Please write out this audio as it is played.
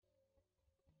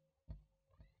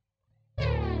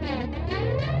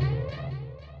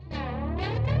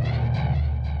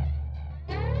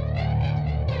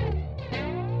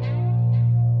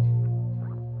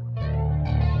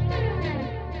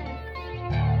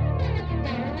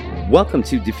Welcome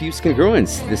to Diffuse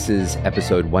Congruence. This is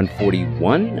episode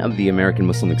 141 of the American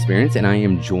Muslim Experience, and I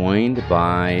am joined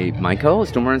by my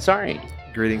co-host, Omar Ansari.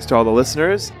 Greetings to all the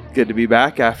listeners. Good to be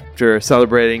back after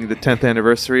celebrating the 10th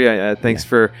anniversary. Thanks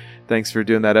for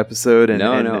doing that episode. And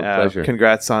pleasure.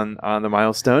 Congrats on the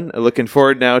milestone. Looking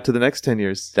forward now to the next 10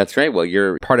 years. That's right. Well,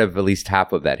 you're part of at least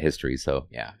half of that history, so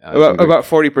yeah. About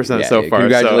 40% so far.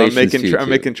 Congratulations. So I'm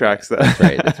making tracks. That's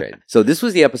right. So this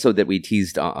was the episode that we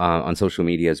teased on social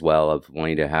media as well, of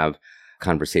wanting to have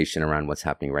conversation around what's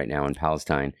happening right now in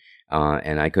Palestine.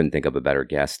 And I couldn't think of a better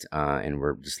guest, and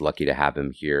we're just lucky to have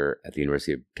him here at the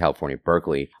University of California,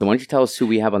 Berkeley. So why don't you tell us who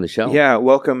we have on the show? Yeah,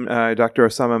 welcome Dr.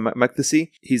 Ussama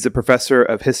Makdisi. He's a professor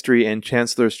of history and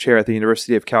chancellor's chair at the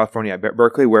University of California at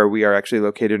Berkeley, where we are actually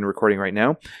located and recording right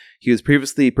now. He was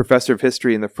previously professor of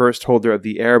history and the first holder of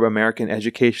the Arab American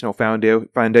Educational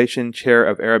Foundation Chair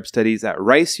of Arab Studies at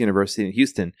Rice University in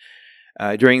Houston.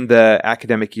 During the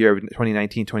academic year of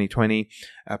 2019-2020,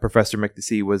 Professor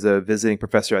Makdisi was a visiting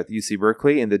professor at the UC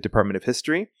Berkeley in the Department of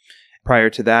History. Prior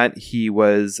to that, he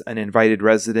was an invited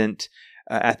resident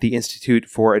at the Institute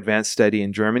for Advanced Study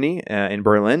in Germany, in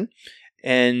Berlin.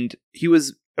 And he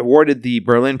was awarded the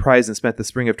Berlin Prize and spent the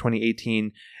spring of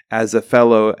 2018 as a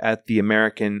fellow at the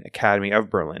American Academy of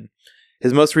Berlin.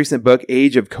 His most recent book,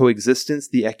 Age of Coexistence,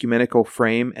 The Ecumenical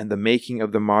Frame and the Making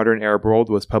of the Modern Arab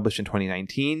World, was published in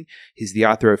 2019. He's the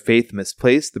author of Faith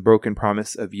Misplaced, The Broken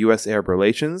Promise of U.S.-Arab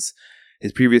Relations.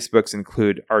 His previous books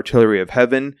include Artillery of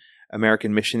Heaven,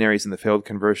 American Missionaries in the Failed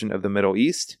Conversion of the Middle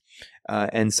East,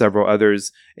 and several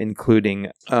others,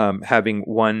 including having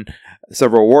won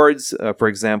several awards. For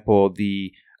example,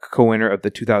 the co-winner of the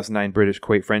 2009 British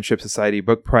Kuwait Friendship Society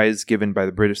Book Prize given by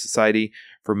the British Society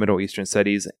for Middle Eastern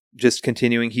Studies. Just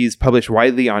continuing, he's published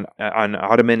widely on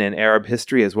Ottoman and Arab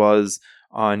history, as well as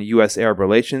on U.S. Arab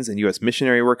relations and U.S.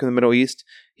 missionary work in the Middle East.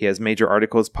 He has major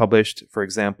articles published, for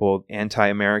example,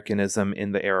 Anti-Americanism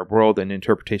in the Arab World, an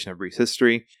interpretation of Greece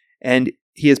history. And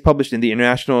he has published in the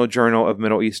International Journal of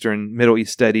Middle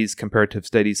East Studies, Comparative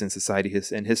Studies in Society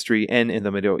and History, and in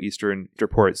the Middle Eastern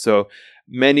Report. So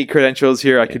many credentials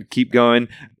here. I could keep going.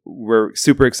 We're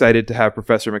super excited to have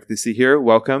Professor Makdisi here.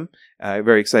 Welcome.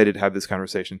 Very excited to have this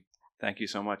conversation. Thank you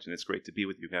so much, and it's great to be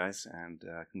with you guys, and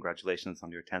congratulations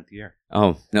on your 10th year.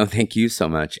 Oh, no, thank you so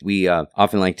much. We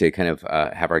often like to kind of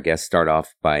have our guests start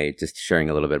off by just sharing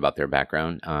a little bit about their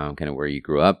background, kind of where you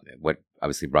grew up, what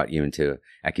obviously brought you into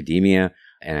academia.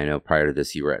 And I know prior to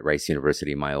this, you were at Rice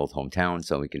University, my old hometown,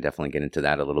 so we can definitely get into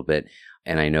that a little bit.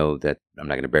 And I know that I'm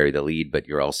not going to bury the lead, but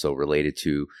you're also related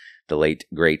to the late,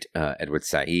 great Edward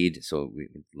Said. So we'd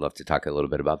love to talk a little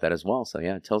bit about that as well. So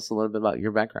yeah, tell us a little bit about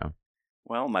your background.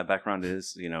 Well, my background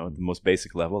is, the most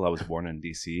basic level. I was born in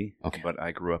D.C., okay, but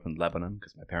I grew up in Lebanon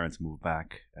because my parents moved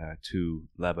back to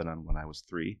Lebanon when I was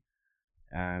 3.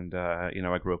 And,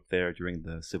 I grew up there during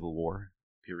the Civil War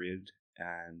period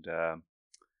and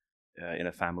in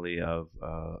a family of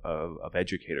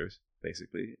educators,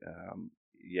 basically.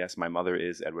 Yes, my mother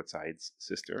is Edward Said's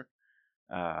sister.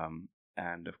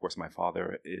 And, of course, my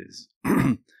father is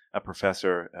a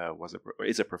professor,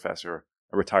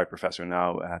 a retired professor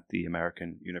now at the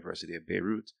American University of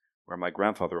Beirut, where my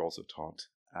grandfather also taught,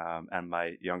 and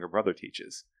my younger brother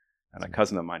teaches, and a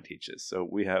cousin of mine teaches. So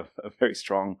we have a very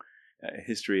strong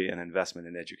history and investment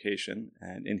in education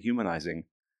and in humanizing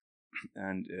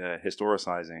and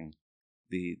historicizing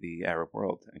the Arab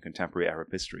world and contemporary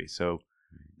Arab history. So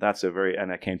that's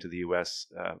and I came to the U.S.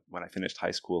 When I finished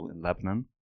high school in Lebanon.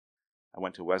 I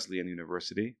went to Wesleyan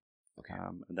University, okay,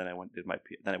 and then I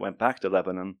went back to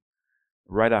Lebanon.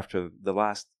 Right after the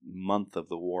last month of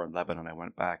the war in Lebanon, I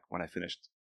went back when I finished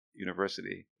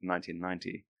university in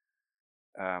 1990.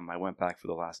 I went back for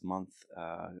the last month.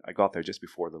 I got there just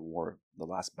before the war, the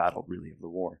last battle really of the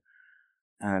war.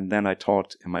 And then I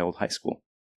taught in my old high school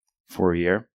for a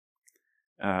year,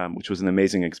 which was an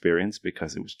amazing experience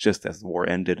because it was just as the war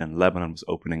ended and Lebanon was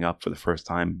opening up for the first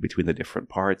time between the different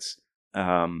parts.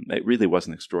 It really was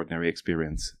an extraordinary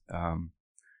experience.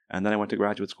 And then I went to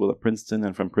graduate school at Princeton,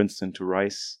 and from Princeton to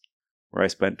Rice, where I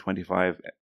spent 25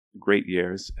 great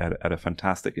years at a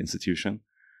fantastic institution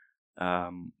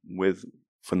with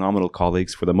phenomenal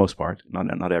colleagues for the most part,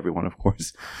 not everyone, of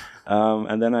course.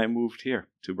 And then I moved here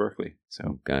to Berkeley.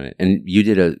 So got it. And you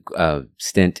did a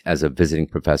stint as a visiting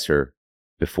professor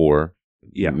before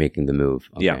making the move.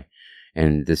 Okay. Yeah.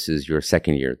 And this is your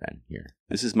second year then here.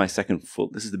 This is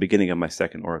the beginning of my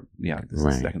second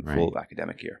full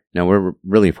academic year. Now, we're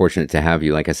really fortunate to have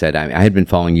you. Like I said, I had been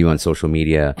following you on social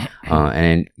media,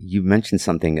 and you mentioned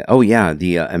something. Oh, yeah,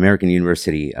 the American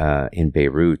University in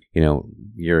Beirut.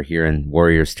 You're here in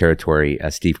Warriors territory.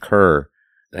 Steve Kerr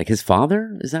like his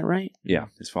father. Is that right? Yeah,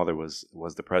 his father was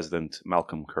the president.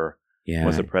 Malcolm Kerr Yeah.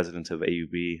 was the president of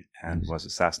AUB and was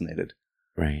assassinated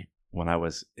Right. when I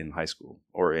was in high school,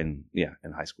 in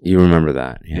high school. You remember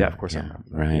that? Yeah, of course I remember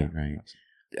that. Right, Yeah. right.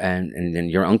 And then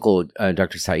your uncle,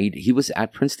 Dr. Saeed, he was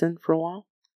at Princeton for a while?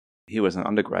 He was an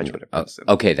undergraduate at Princeton.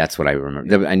 Okay, that's what I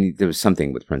remember. There was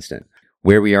something with Princeton.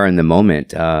 Where we are in the moment,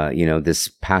 this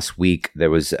past week, there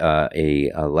was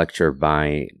a lecture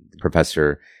by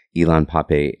Professor Ilan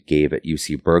Pape gave at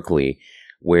UC Berkeley,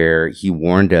 where he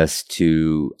warned us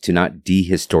to not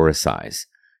dehistoricize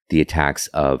the attacks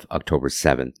of October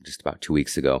 7th, just about 2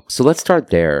 weeks ago. So let's start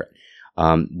there.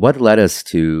 What led us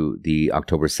to the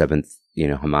October 7th,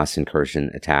 Hamas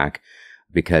incursion attack?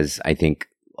 Because I think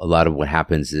a lot of what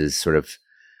happens is sort of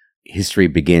history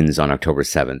begins on October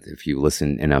 7th, if you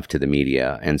listen enough to the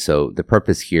media. And so the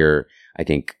purpose here, I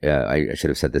think, I should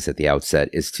have said this at the outset,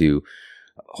 is to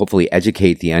hopefully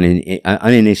educate the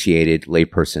uninitiated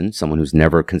layperson, someone who's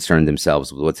never concerned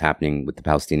themselves with what's happening with the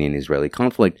Palestinian-Israeli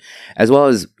conflict, as well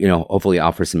as, hopefully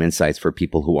offer some insights for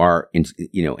people who are,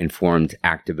 informed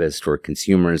activists or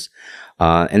consumers,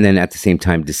 and then at the same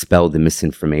time dispel the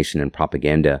misinformation and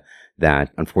propaganda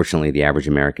that unfortunately the average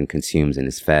American consumes and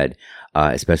is fed,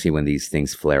 especially when these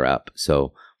things flare up.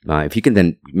 So if you can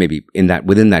then maybe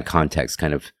within that context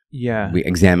kind of we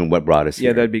examine what brought us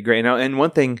here. Yeah, that'd be great. Now, and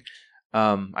one thing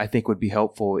I think would be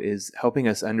helpful is helping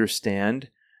us understand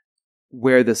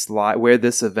where this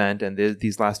event and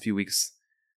these last few weeks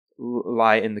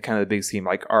lie in the kind of the big scheme.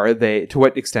 Like, to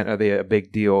what extent are they a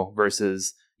big deal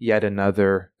versus yet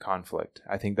another conflict?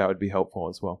 I think that would be helpful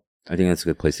as well. I think that's a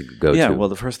good place to go to. Yeah, well,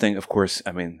 the first thing, of course,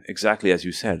 exactly as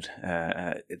you said,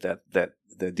 that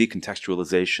the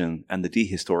decontextualization and the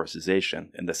dehistoricization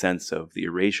in the sense of the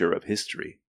erasure of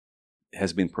history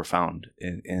has been profound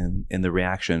in the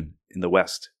reaction in the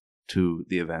West to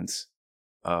the events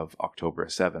of October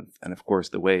 7th. And of course,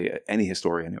 the way any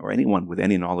historian or anyone with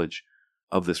any knowledge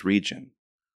of this region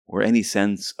or any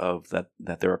sense of that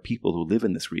there are people who live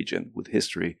in this region with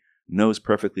history knows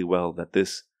perfectly well that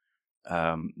this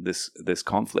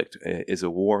conflict is a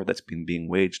war that's been being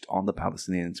waged on the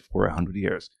Palestinians for 100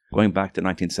 years. Going back to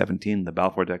 1917, the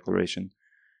Balfour Declaration,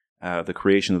 the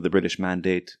creation of the British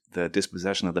Mandate, the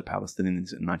dispossession of the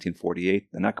Palestinians in 1948,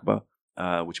 the Nakba,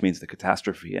 which means the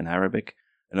catastrophe in Arabic.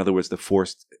 In other words, the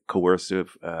forced, coerced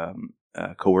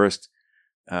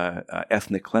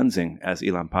ethnic cleansing, as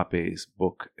Ilan Pape's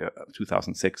book,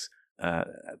 2006,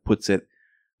 puts it.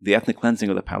 The ethnic cleansing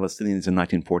of the Palestinians in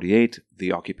 1948,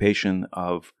 the occupation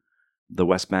of the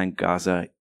West Bank, Gaza,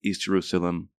 East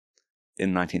Jerusalem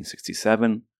in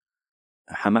 1967.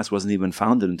 Hamas wasn't even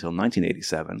founded until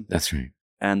 1987. That's right.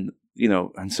 And,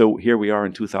 and so here we are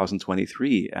in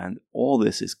 2023, and all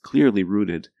this is clearly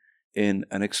rooted in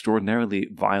an extraordinarily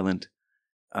violent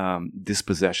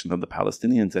dispossession of the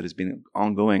Palestinians that has been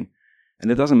ongoing. And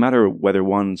it doesn't matter whether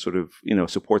one sort of,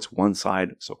 supports one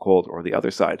side, so-called, or the other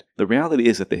side. The reality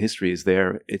is that the history is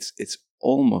there.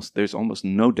 There's almost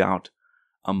no doubt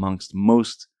amongst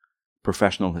most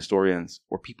professional historians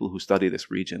or people who study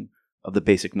this region of the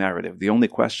basic narrative. The only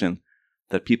question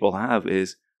that people have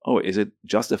is it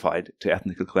justified to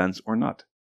ethnically cleanse or not?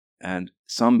 And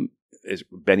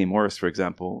Benny Morris, for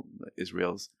example,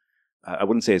 Israel's, I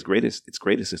wouldn't say its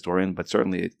greatest historian, but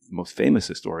certainly its most famous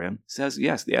historian, says,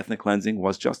 yes, the ethnic cleansing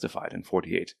was justified in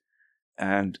 48.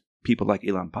 And people like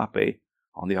Ilan Pape,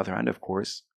 on the other hand, of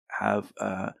course, have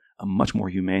a much more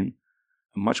humane,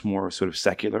 a much more sort of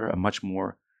secular, a much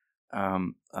more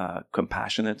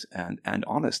compassionate and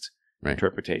honest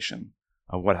interpretation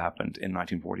of what happened in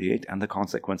 1948 and the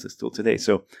consequences still today.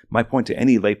 So my point to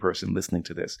any layperson listening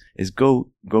to this is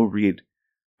go read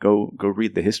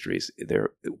the histories.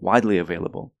 They're widely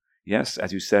available. Yes,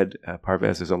 as you said,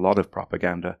 Parvez, there's a lot of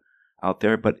propaganda out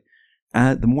there, but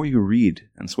the more you read,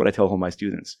 and that's what I tell all my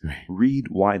students, read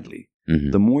widely.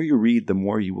 Mm-hmm. The more you read, the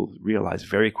more you will realize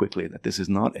very quickly that this is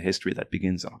not a history that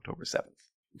begins on October 7th.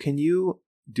 Can you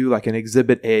do like an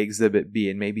Exhibit A, Exhibit B,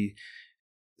 and maybe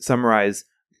summarize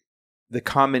the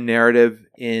common narrative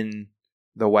in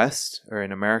the West or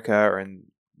in America or in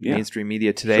mainstream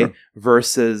media today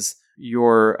versus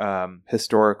your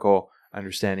historical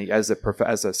understanding as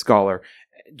a scholar,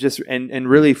 just and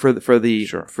really for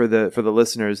the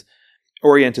listeners,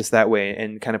 orient us that way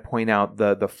and kind of point out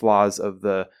the flaws of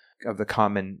the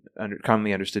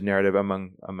commonly understood narrative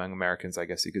among Americans, I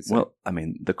guess you could say. Well, I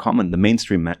mean, the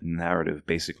mainstream narrative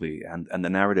basically, and the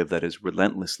narrative that is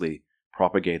relentlessly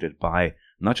propagated by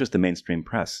not just the mainstream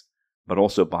press, but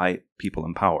also by people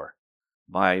in power.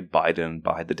 By Biden,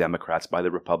 by the Democrats, by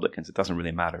the Republicans. It doesn't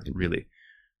really matter, really.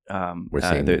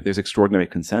 There's extraordinary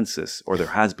consensus, or there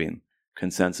has been,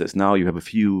 consensus. Now you have a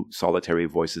few solitary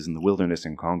voices in the wilderness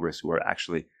in Congress who are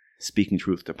actually speaking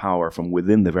truth to power from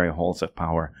within the very halls of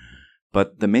power.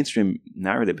 But the mainstream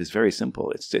narrative is very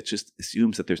simple. It just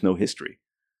assumes that there's no history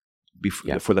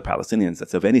for the Palestinians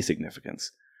that's of any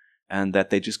significance, and that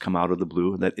they just come out of the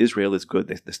blue, that Israel is good.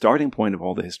 The starting point of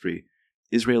all the history,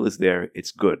 Israel is there,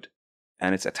 it's good,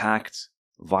 and it's attacked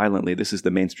violently. This is the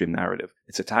mainstream narrative.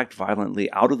 It's attacked violently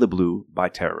out of the blue by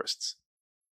terrorists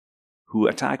who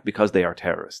attack because they are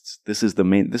terrorists. This is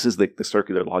the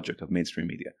circular logic of mainstream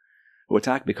media, who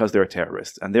attack because they're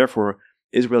terrorists, and therefore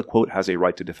Israel, quote, has a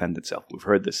right to defend itself. We've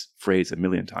heard this phrase a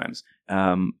million times.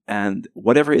 And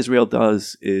whatever Israel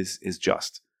does is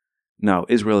just. Now,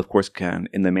 Israel, of course,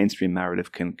 in the mainstream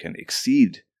narrative, can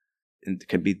exceed and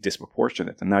can be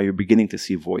disproportionate. And now you're beginning to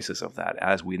see voices of that.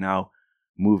 As we now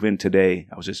move in today,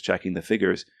 I was just checking the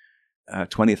figures,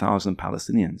 20,000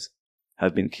 Palestinians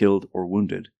have been killed or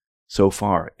wounded so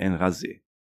far in Gaza.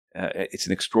 It's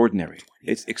extraordinary.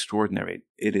 It is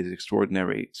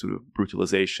extraordinary sort of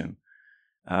brutalization.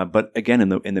 But again,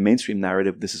 in the mainstream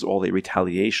narrative, this is all a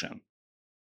retaliation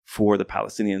for the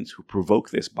Palestinians who provoke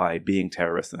this by being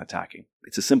terrorists and attacking.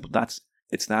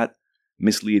 It's that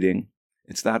misleading,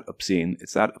 it's that obscene,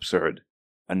 it's that absurd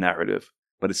a narrative,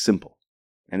 but it's simple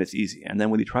and it's easy. And then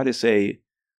when you try to say,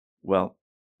 well,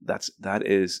 that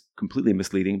is completely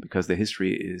misleading, because the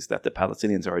history is that the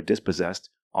Palestinians are a dispossessed,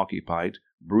 occupied,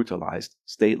 brutalized,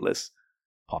 stateless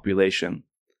population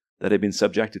that have been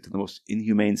subjected to the most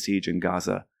inhumane siege in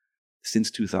Gaza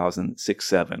since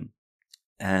 2006-07,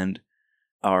 and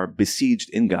are besieged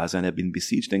in Gaza and have been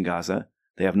besieged in Gaza.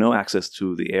 They have no access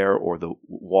to the air or the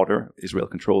water. Israel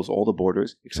controls all the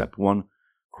borders except one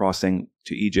crossing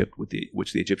to Egypt,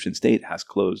 which the Egyptian state has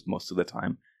closed most of the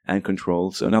time and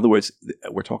controls. So in other words,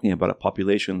 we're talking about a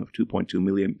population of 2.2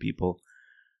 million people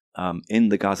in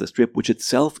the Gaza Strip, which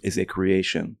itself is a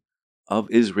creation of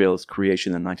Israel's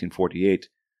creation in 1948,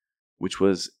 which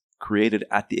was created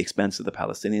at the expense of the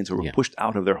Palestinians, who were pushed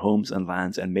out of their homes and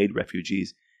lands and made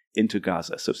refugees into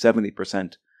Gaza. So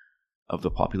 70% of the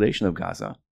population of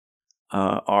Gaza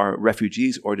are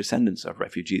refugees or descendants of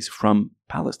refugees from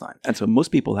Palestine. And so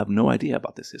most people have no idea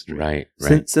about this history. Right.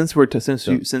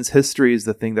 Since history is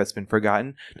the thing that's been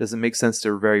forgotten, does it make sense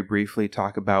to very briefly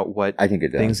talk about what I think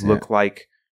it does, things look like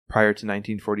prior to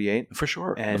 1948? For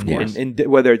sure. And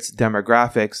whether it's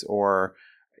demographics or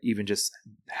even just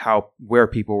where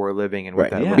people were living and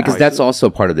what that looked because like. that's also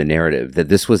part of the narrative, that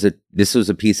this was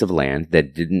a piece of land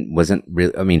that wasn't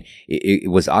really, I mean,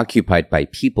 it was occupied by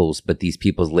peoples, but these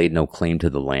peoples laid no claim to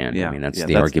the land. I mean, that's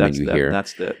the argument you hear.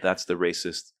 That's the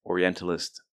racist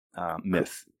Orientalist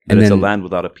myth. And it's a then, land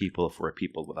without a people for a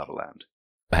people without a land.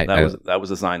 That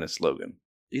was a Zionist slogan.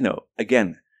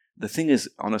 Again, the thing is,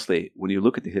 honestly, when you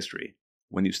look at the history,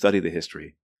 when you study the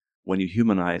history, when you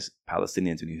humanize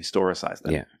Palestinians and you historicize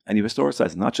them, and you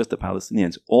historicize not just the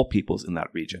Palestinians, all peoples in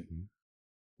that region,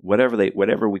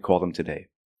 whatever we call them today,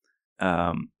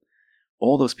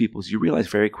 all those peoples, you realize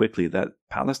very quickly that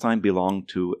Palestine belonged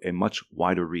to a much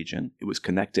wider region. It was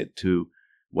connected to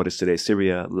what is today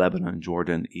Syria, Lebanon,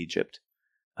 Jordan, Egypt.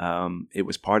 It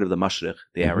was part of the Mashriq,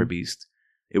 the Arab East.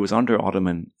 It was under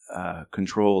Ottoman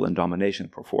control and domination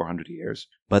for 400 years.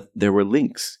 But there were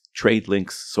links, trade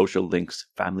links, social links,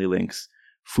 family links,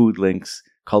 food links,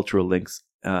 cultural links,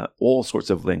 all sorts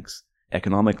of links,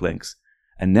 economic links,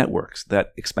 and networks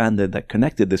that expanded, that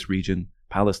connected this region,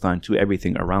 Palestine, to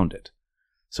everything around it.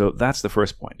 So that's the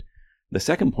first point. The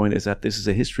second point is that this is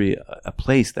a history, a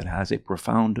place that has a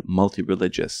profound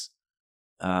multi-religious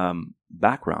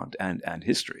background and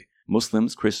history.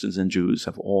 Muslims, Christians, and Jews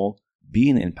have all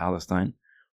been in Palestine,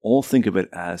 all think of it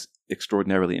as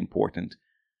extraordinarily important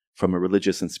from a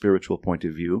religious and spiritual point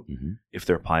of view, if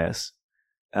they're pious.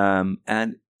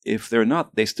 And if they're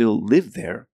not, they still live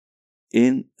there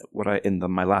in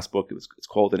my last book, it's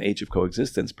called An Age of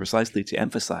Coexistence, precisely to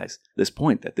emphasize this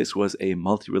point, that this was a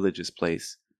multi-religious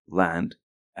place, land,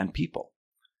 and people.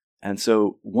 And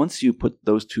so once you put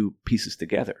those two pieces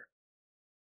together,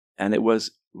 and it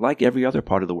was like every other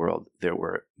part of the world, there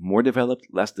were more developed,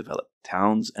 less developed,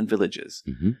 towns and villages,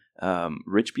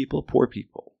 rich people, poor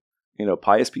people,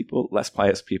 pious people, less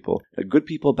pious people, good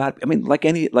people, bad. I mean, like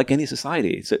any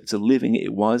society,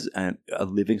 it was a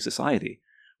living society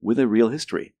with a real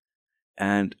history.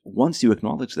 And once you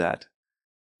acknowledge that,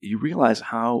 you realize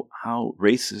how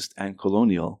racist and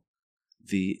colonial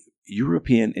the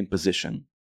European imposition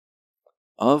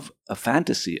of a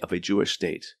fantasy of a Jewish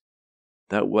state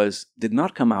that did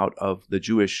not come out of the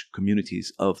Jewish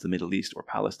communities of the Middle East or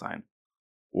Palestine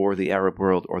or the Arab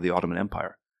world or the Ottoman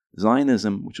Empire.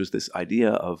 Zionism, which was this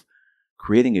idea of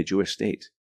creating a Jewish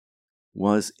state,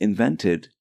 was invented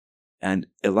and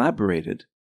elaborated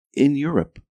in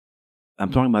Europe.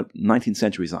 I'm talking about 19th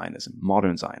century Zionism,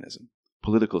 modern Zionism,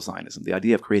 political Zionism, the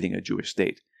idea of creating a Jewish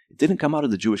state. It didn't come out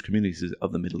of the Jewish communities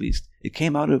of the Middle East. It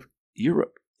came out of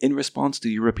Europe in response to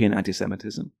European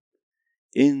anti-Semitism,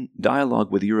 in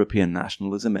dialogue with European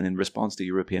nationalism and in response to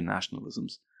European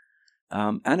nationalisms.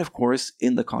 And of course,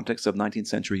 in the context of 19th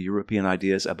century European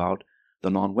ideas about the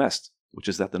non-West, which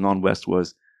is that the non-West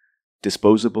was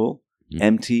disposable,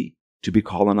 empty, to be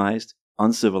colonized,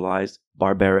 uncivilized,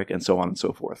 barbaric, and so on and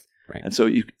so forth. Right. And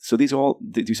so these are all,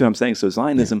 do you see what I'm saying? So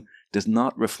Zionism does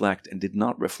not reflect and did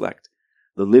not reflect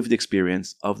the lived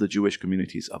experience of the Jewish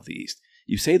communities of the East.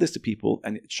 You say this to people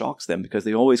and it shocks them because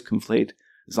they always conflate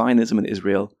Zionism and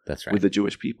Israel with the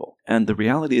Jewish people. And the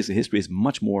reality is the history is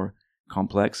much more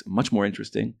complex, much more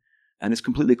interesting, and it's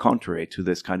completely contrary to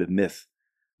this kind of myth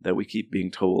that we keep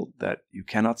being told that you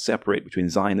cannot separate between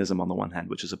Zionism on the one hand,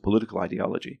 which is a political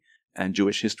ideology, and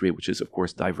Jewish history, which is, of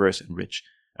course, diverse and rich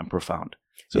and profound.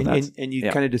 So and you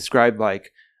kind of described,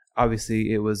 like,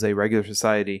 obviously it was a regular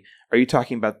society. Are you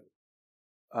talking about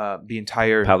the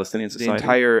entire Palestinian society? The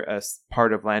entire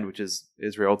part of land, which is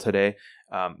Israel today,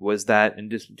 was that,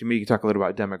 and just to me, you can talk a little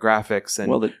about demographics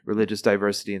and religious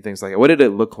diversity and things like that. What did it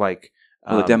look like?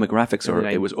 Well, the demographics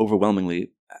it was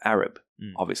overwhelmingly Arab,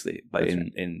 obviously, by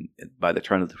the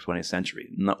turn of the 20th century.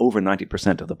 Over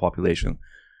 90% of the population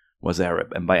was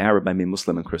Arab. And by Arab, I mean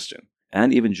Muslim and Christian,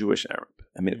 and even Jewish Arab.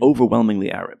 I mean,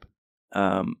 overwhelmingly Arab.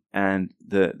 And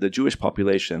the Jewish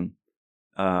population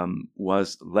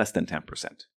was less than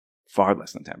 10%, far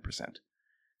less than 10%.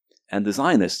 And the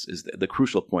Zionists, the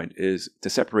crucial point is to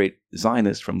separate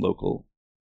Zionists from local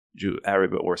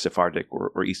Arab or Sephardic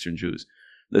or Eastern Jews.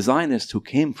 The Zionists who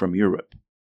came from Europe,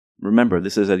 remember,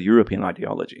 this is a European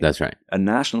ideology. That's right. A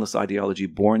nationalist ideology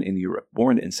born in Europe,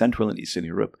 born in Central and Eastern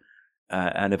Europe,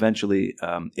 and eventually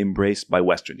embraced by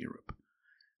Western Europe.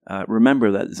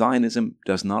 Remember that Zionism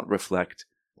does not reflect,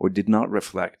 or did not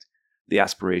reflect, the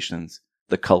aspirations,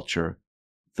 the culture,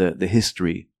 the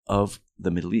history of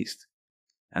the Middle East.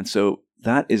 And so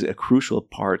that is a crucial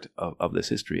part of this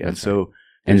history. And so...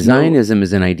 And Zionism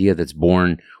is an idea that's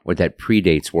born or that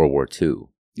predates World War II.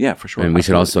 Yeah, for sure. And we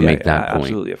should also make that point.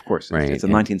 Absolutely, of course. Right. It's a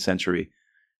 19th century.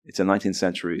 It's a 19th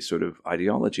century sort of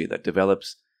ideology that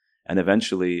develops, and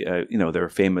eventually, there are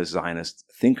famous Zionist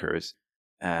thinkers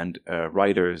and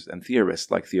writers and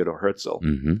theorists like Theodor Herzl,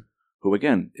 who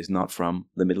again is not from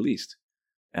the Middle East.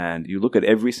 And you look at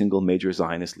every single major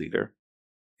Zionist leader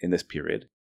in this period: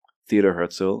 Theodor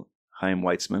Herzl, Chaim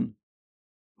Weizmann,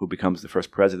 who becomes the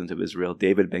first president of Israel,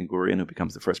 David Ben-Gurion, who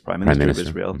becomes the first prime minister of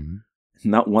Israel.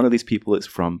 Not one of these people is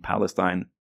from Palestine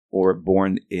or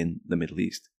born in the Middle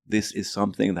East. This is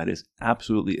something that is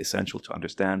absolutely essential to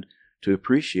understand, to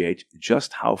appreciate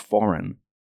just how foreign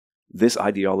this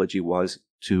ideology was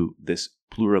to this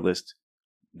pluralist,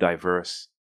 diverse,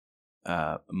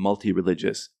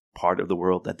 multi-religious part of the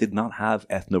world that did not have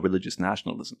ethno-religious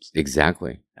nationalisms.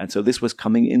 Exactly. And so this was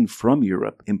coming in from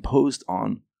Europe, imposed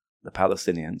on the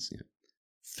Palestinians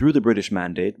through the British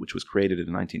Mandate, which was created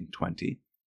in 1920.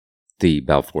 The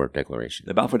Balfour Declaration.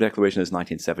 The Balfour Declaration is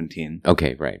 1917.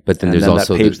 Okay, right. But then there's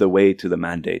also... that paves the way to the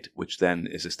Mandate, which then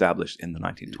is established in the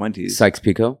 1920s.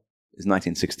 Sykes-Picot? Is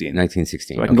 1916.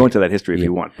 1916. So I can go into that history if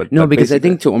you want. But because I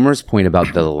think to Omar's point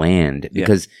about the land,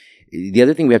 because the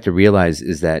other thing we have to realize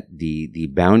is that the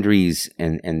boundaries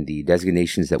and the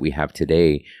designations that we have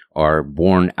today are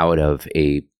born out of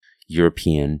a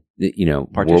European,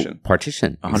 partition.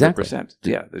 100%.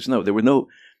 Exactly. Yeah, there were no,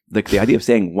 the idea of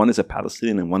saying one is a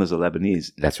Palestinian and one is a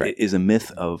Lebanese. That's right. Is a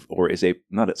myth of, or is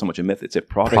not so much a myth, it's a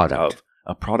product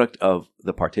of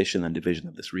the partition and division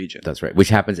of this region. That's right. Which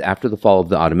happens after the fall of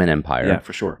the Ottoman Empire. Yeah,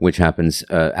 for sure. Which happens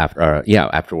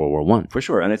after World War I. For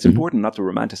sure. And it's important not to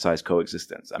romanticize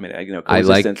coexistence. I mean,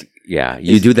 coexistence.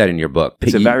 You do that in your book.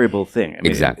 It's a variable thing. I mean,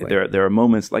 exactly. There are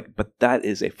moments but that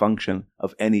is a function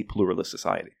of any pluralist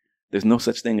society. There's no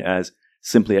such thing as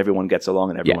simply everyone gets along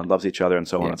and everyone loves each other and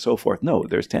so on and so forth. No,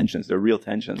 there's tensions. There are real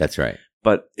tensions. That's right.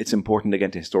 But it's important, again,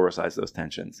 to historicize those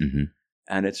tensions.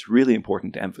 And it's really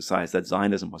important to emphasize that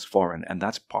Zionism was foreign, and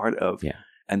that's part of...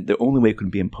 And the only way it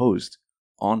could be imposed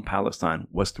on Palestine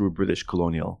was through British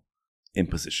colonial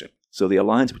imposition. So the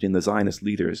alliance between the Zionist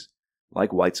leaders,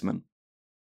 like Weizmann,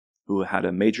 who had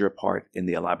a major part in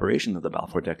the elaboration of the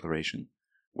Balfour Declaration,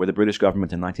 where the British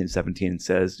government in 1917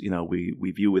 says,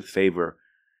 we view with favor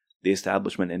the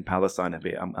establishment in Palestine.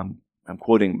 I'm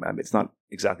quoting, it's not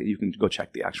exactly, you can go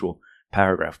check the actual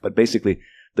paragraph, but basically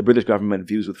the British government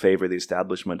views with favor the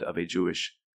establishment of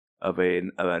a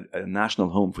national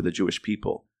home for the Jewish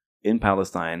people in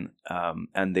Palestine,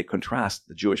 and they contrast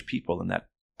the Jewish people in that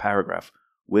paragraph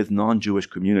with non-Jewish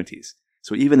communities.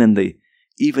 So even in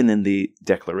the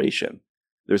declaration,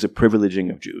 there's a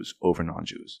privileging of Jews over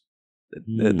non-Jews.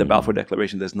 The Balfour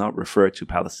Declaration does not refer to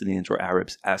Palestinians or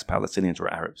Arabs as Palestinians or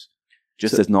Arabs,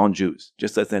 just as non-Jews,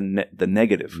 just as the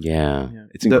negative. Yeah.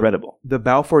 It's incredible. The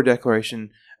Balfour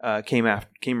Declaration came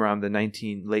around the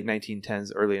late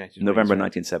 1910s, early 1920s. November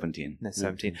right? 1917.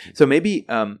 1917. So maybe,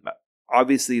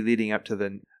 obviously, leading up to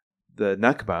the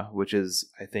Nakba, which is,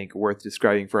 I think, worth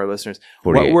describing for our listeners.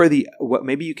 48.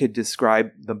 Maybe you could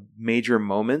describe the major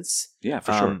moments? Yeah,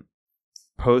 for sure.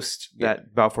 Post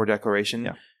that Balfour Declaration.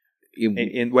 Yeah.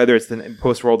 In whether it's the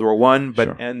post World War I,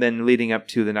 Sure. and then leading up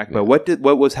to the Nakba, Yeah.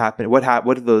 what was happening? What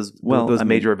did those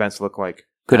major events look like?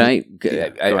 Could Go I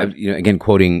ahead. again,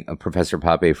 quoting Professor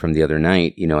Pape from the other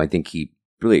night, I think he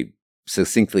really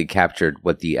succinctly captured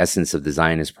what the essence of the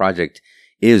Zionist project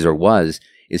is or was,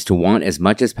 is to want as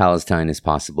much as Palestine as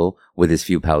possible with as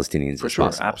few Palestinians For as sure,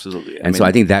 possible. absolutely. And so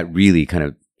I think that really kind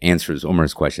of answers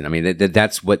Omar's question. I mean,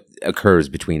 that's what occurs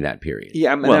between that period.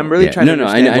 Yeah, I'm really trying to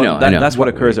understand. I know. That's what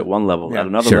occurs at one level. Yeah. At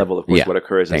another Sure. level, of course, Yeah. what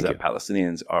occurs Thank is you. that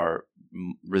Palestinians are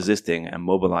resisting and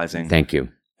mobilizing Thank you.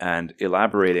 and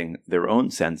elaborating their own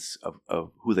sense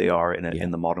of who they are in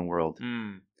the modern world.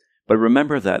 But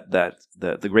remember that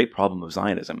the great problem of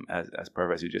Zionism, as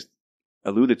Pervez you just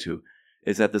alluded to,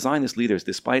 is that the Zionist leaders,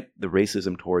 despite the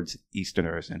racism towards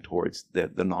Easterners and towards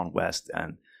the non-West,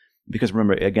 and because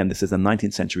remember, again, this is a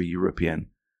 19th century European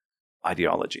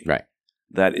ideology Right.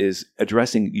 that is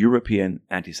addressing European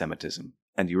anti-Semitism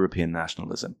and European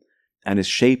nationalism, and is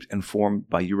shaped and formed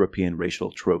by European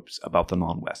racial tropes about the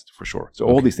non-West, for sure. So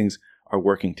all these things are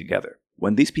working together.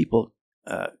 When these people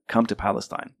come to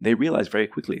Palestine, they realize very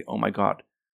quickly, oh my God,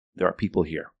 there are people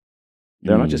here.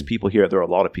 There are not just people here, there are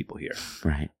a lot of people here.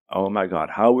 Right. Oh my God,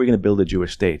 how are we going to build a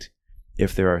Jewish state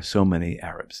if there are so many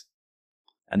Arabs?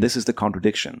 And this is the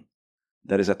contradiction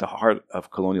that is at the heart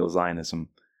of colonial Zionism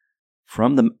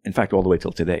in fact, all the way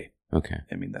till today. Okay.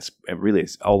 I mean, it really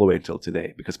is all the way until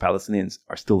today, because Palestinians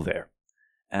are still there.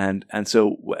 And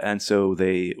so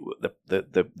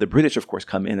the British, of course,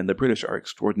 come in, and the British are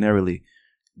extraordinarily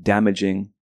damaging,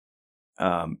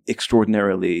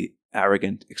 extraordinarily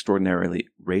arrogant, extraordinarily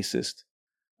racist,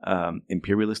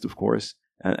 imperialist, of course.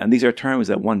 And these are terms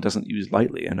that one doesn't use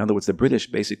lightly. In other words, the British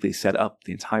basically set up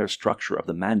the entire structure of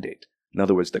the mandate. In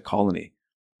other words, the colony,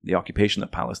 the occupation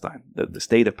of Palestine, the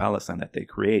state of Palestine that they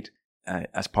create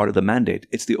as part of the mandate.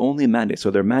 It's the only mandate. So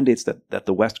they're mandates that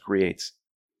the West creates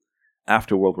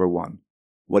after World War I.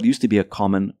 What used to be a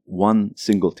common one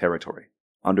single territory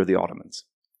under the Ottomans,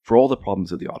 for all the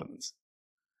problems of the Ottomans.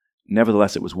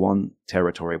 Nevertheless, it was one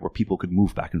territory where people could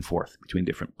move back and forth between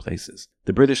different places.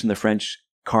 The British and the French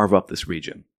carve up this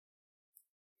region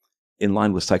in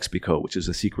line with Sykes-Picot, which is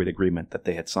a secret agreement that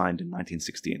they had signed in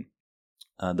 1916,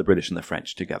 the British and the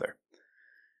French together.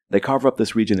 They carve up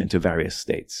this region into various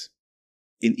states.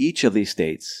 In each of these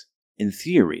states, in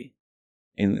theory,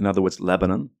 in other words,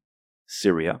 Lebanon,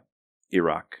 Syria,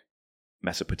 Iraq,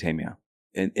 Mesopotamia,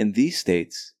 in these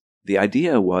states, the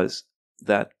idea was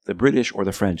that the British or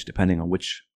the French, depending on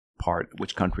which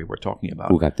country we're talking about.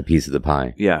 Who got the piece of the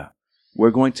pie? Yeah.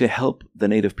 We're going to help the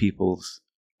native peoples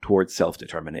towards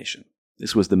self-determination.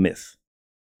 This was the myth.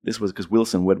 This was because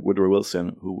Woodrow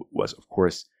Wilson, who was, of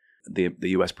course, the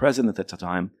U.S. president at the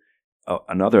time,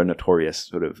 another notorious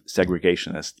sort of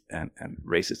segregationist and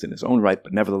racist in his own right,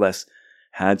 but nevertheless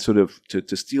had sort of,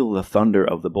 to steal the thunder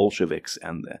of the Bolsheviks,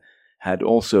 and had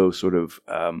also sort of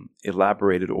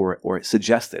elaborated or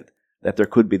suggested that there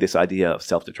could be this idea of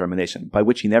self-determination, by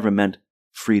which he never meant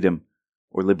freedom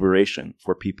or liberation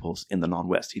for peoples in the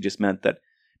non-West. He just meant that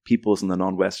peoples in the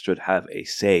non-West should have a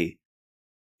say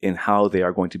in how they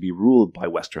are going to be ruled by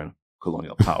Western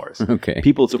colonial powers. Okay.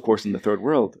 Peoples, of course, in the Third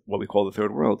World, what we call the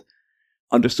Third World,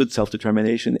 understood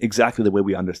self-determination exactly the way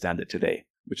we understand it today,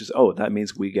 which is, that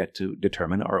means we get to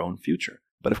determine our own future.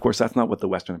 But of course, that's not what the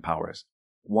Western powers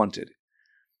wanted.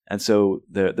 And so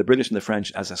the British and the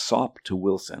French, as a sop to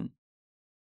Wilson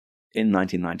in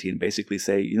 1919, basically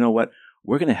say, you know what,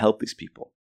 we're going to help these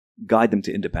people, guide them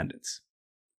to independence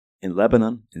in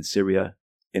Lebanon, in Syria,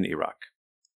 in Iraq,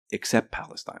 except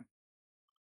Palestine.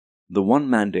 The one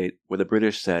mandate where the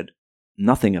British said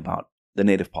nothing about the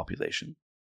native population.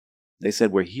 They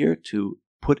said, we're here to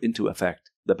put into effect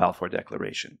the Balfour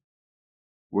Declaration.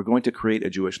 We're going to create a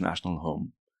Jewish national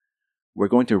home. We're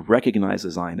going to recognize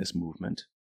the Zionist movement,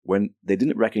 when they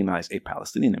didn't recognize a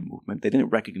Palestinian movement. They didn't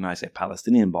recognize a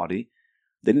Palestinian body.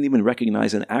 They didn't even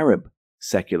recognize an Arab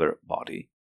secular body.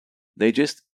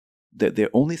 The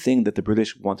only thing that the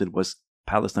British wanted was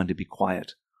Palestine to be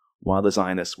quiet while the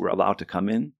Zionists were allowed to come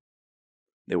in.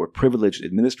 They were privileged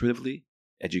administratively,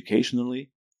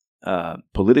 educationally,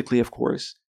 politically, of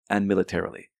course, and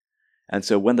militarily. And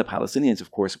so when the Palestinians,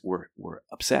 of course, were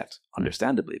upset,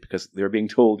 understandably, because they're being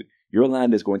told your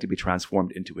land is going to be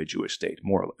transformed into a Jewish state.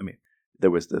 There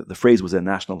was the phrase was a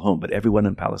national home, but everyone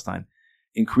in Palestine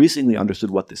increasingly understood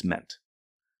what this meant,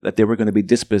 that they were going to be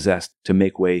dispossessed to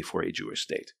make way for a Jewish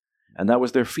state. And that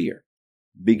was their fear,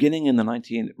 beginning in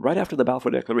right after the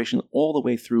Balfour Declaration, all the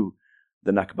way through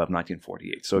the Nakba of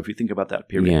 1948. So if you think about that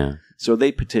period, so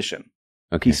they petition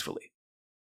peacefully,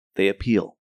 they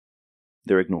appeal,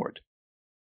 they're ignored.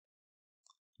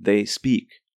 They speak,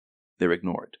 they're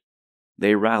ignored.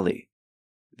 They rally,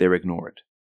 they're ignored.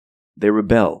 They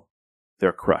rebel,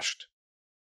 they're crushed.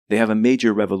 They have a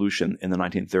major revolution in the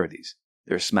 1930s.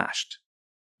 They're smashed.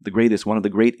 One of the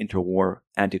great interwar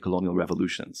anti-colonial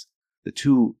revolutions. The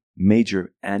two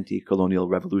major anti-colonial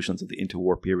revolutions of the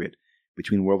interwar period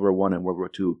between World War I and World War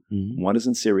II. Mm-hmm. One is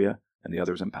in Syria and the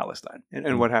other is in Palestine.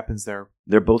 And what happens there?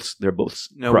 They're both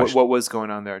crushed. What was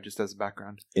going on there, just as a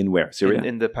background? In where? Syria?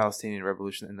 In the Palestinian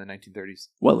Revolution in the 1930s.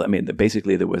 Well,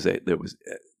 basically the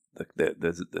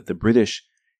British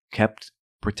kept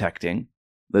protecting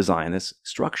the Zionist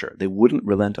structure. They wouldn't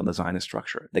relent on the Zionist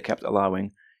structure. They kept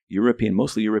allowing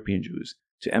mostly European Jews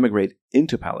to immigrate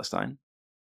into Palestine,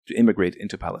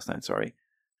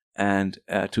 and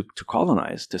to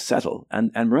colonize, to settle.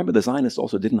 And remember, the Zionists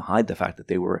also didn't hide the fact that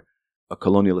they were a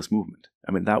colonialist movement.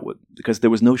 Because there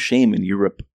was no shame in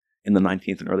Europe in the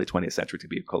 19th and early 20th century to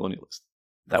be a colonialist.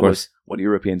 That was what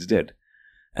Europeans did.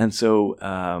 And so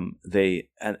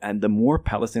the more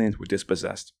Palestinians were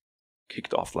dispossessed,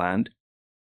 kicked off land,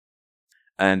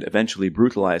 and eventually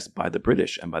brutalized by the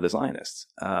British and by the Zionists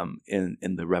in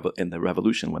the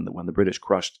revolution when the British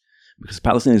crushed, because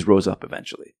Palestinians rose up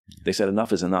eventually. They said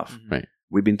enough is enough. Right.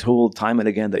 We've been told time and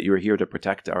again that you're here to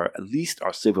protect at least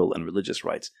our civil and religious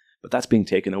rights, but that's being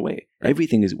taken away. Right.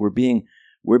 Everything is we're being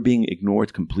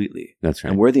ignored completely. That's right.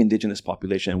 And we're the indigenous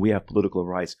population and we have political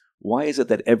rights. Why is it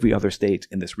that every other state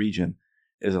in this region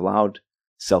is allowed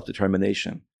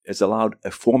self-determination, is allowed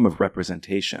a form of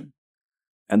representation?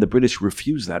 And the British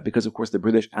refused that because, of course, the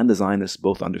British and the Zionists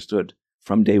both understood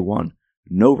from day one,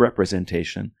 no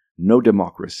representation, no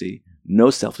democracy, no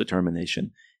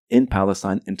self-determination in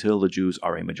Palestine until the Jews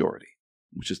are a majority,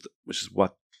 which is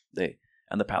what the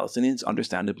Palestinians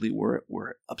understandably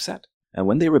were upset. And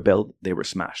when they rebelled, they were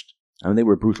smashed and they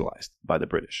were brutalized by the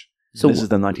British. So this is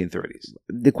the 1930s.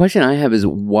 The question I have is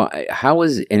why? How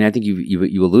is, and I think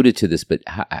you alluded to this, but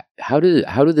how do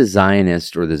the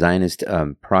Zionist or the Zionist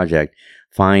project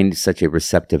find such a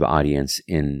receptive audience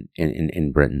in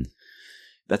Britain?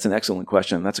 That's an excellent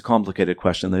question. That's a complicated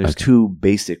question. There's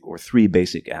three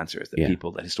basic answers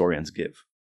that historians give.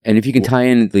 And if you can tie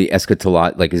in the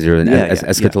eschatology, like is there an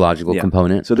eschatological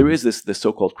component? So there is this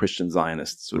so-called Christian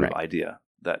Zionist sort of idea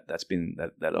that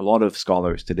a lot of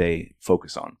scholars today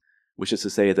focus on, which is to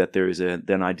say that there is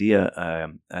an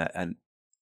idea, an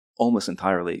almost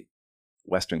entirely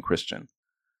Western Christian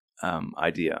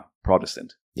idea,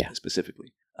 Protestant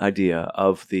specifically, idea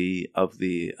of the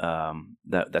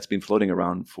that's been floating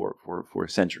around for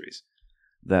centuries,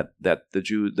 that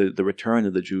the return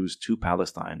of the Jews to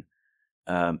Palestine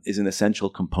is an essential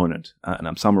component, and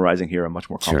I'm summarizing here a much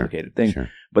more complicated thing,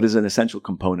 but is an essential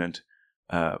component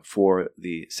for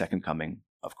the second coming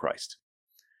of Christ.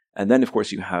 And then, of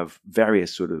course, you have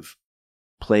various sort of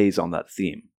plays on that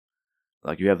theme.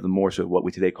 Like you have the more sort of what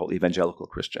we today call evangelical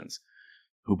Christians,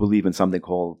 who believe in something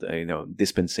called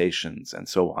dispensations and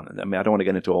so on. And I don't want to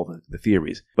get into all the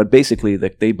theories, but basically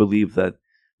that they believe that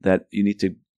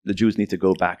the Jews need to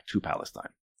go back to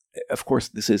Palestine. Of course,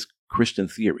 this is Christian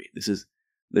theory. This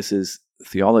is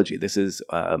theology. This is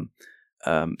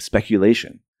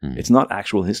speculation. It's not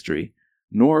actual history,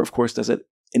 nor, of course, does it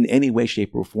in any way,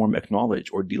 shape, or form acknowledge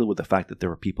or deal with the fact that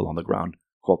there are people on the ground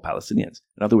called Palestinians.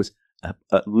 In other words,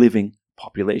 a living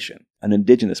population, an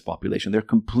indigenous population. They're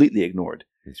completely ignored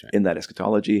in that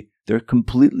eschatology. They're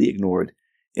completely ignored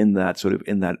in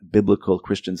that biblical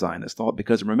Christian Zionist thought.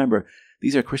 Because remember,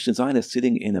 these are Christian Zionists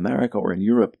sitting in America or in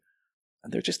Europe,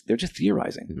 and they're just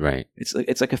theorizing. Right.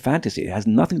 It's like a fantasy. It has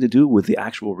nothing to do with the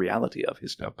actual reality of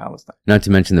Palestine. Not to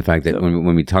mention the fact that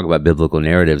when we talk about biblical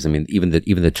narratives, I mean, even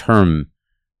the term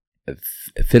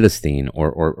Philistine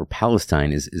or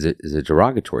Palestine is a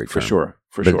derogatory term. For sure.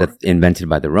 That's invented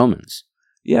by the Romans.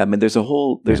 Yeah, I mean, there's a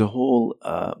whole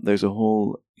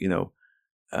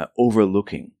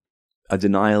overlooking, a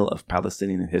denial of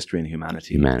Palestinian history and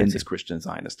humanity in this Christian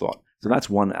Zionist thought. So that's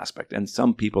one aspect. And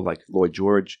some people like Lloyd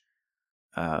George,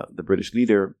 the British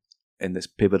leader in this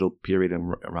pivotal period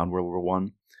around World War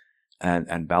I,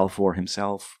 and Balfour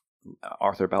himself,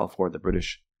 Arthur Balfour, the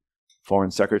British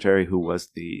foreign secretary, who was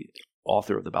the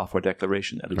author of the Balfour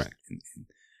Declaration, at least.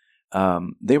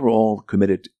 They were all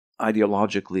committed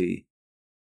ideologically,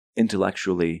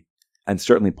 intellectually, and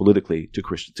certainly politically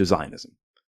to Zionism.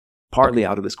 Partly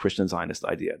out of this Christian Zionist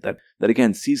idea that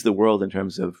again sees the world in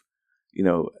terms of,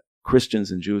 Christians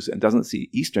and Jews, and doesn't see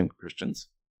Eastern Christians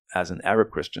as in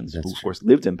Arab Christians, who of course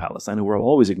lived in Palestine, who were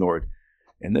always ignored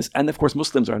in this. And of course,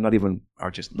 Muslims are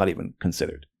just not even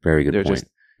considered. Very good point.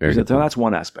 So that's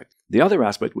one aspect. The other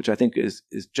aspect, which I think is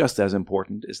just as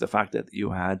important, is the fact that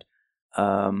you had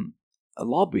a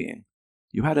lobbying.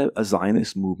 You had a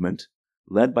Zionist movement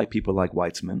led by people like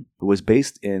Weizmann, who was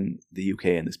based in the UK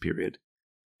in this period.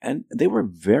 And they were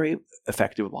very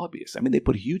effective lobbyists. I mean, they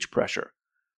put huge pressure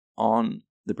on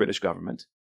the British government.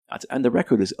 And the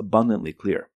record is abundantly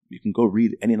clear. You can go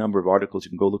read any number of articles. You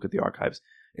can go look at the archives.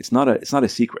 It's not a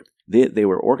secret. They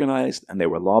were organized, and they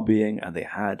were lobbying, and they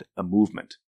had a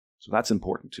movement. So that's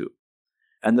important too.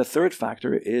 And the third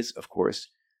factor is, of course,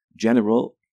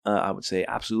 general, I would say,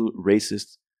 absolute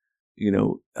racist,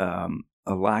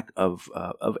 a lack of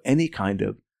any kind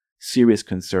of serious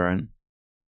concern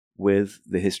with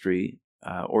the history,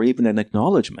 or even an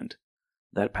acknowledgement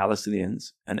that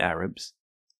Palestinians and Arabs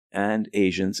and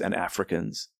Asians and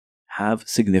Africans have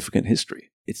significant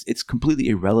history. It's completely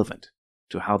irrelevant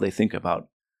to how they think about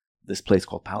this place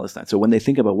called Palestine. So when they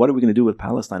think about what are we going to do with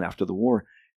Palestine after the war,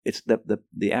 it's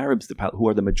the Arabs, who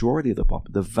are the majority of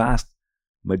the vast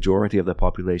majority of the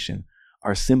population,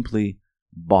 are simply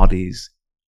bodies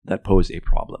that pose a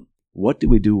problem. What do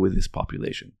we do with this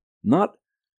population? Not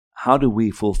how do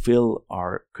we fulfill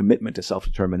our commitment to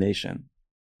self-determination?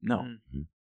 No. Mm-hmm.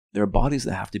 There are bodies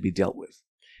that have to be dealt with,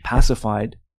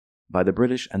 pacified by the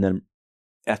British, and then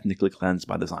ethnically cleansed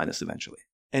by the Zionists eventually.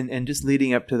 And just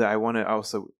leading up to that, I want to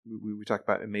also, we talked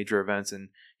about major events and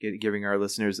giving our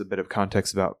listeners a bit of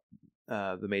context about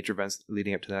the major events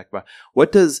leading up to the Nakba.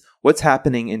 What's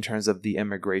happening in terms of the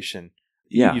immigration?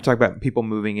 Yeah. You talk about people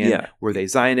moving in. Yeah. Were they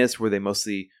Zionists? Were they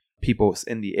mostly people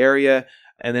in the area?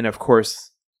 And then, of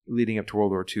course, leading up to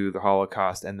World War II, the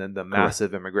Holocaust, and then the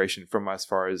massive immigration from as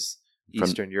far as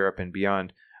Eastern Europe and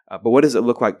beyond. But what does it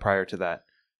look like prior to that?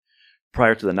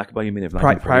 Prior to the Nakba, you mean?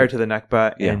 Prior to the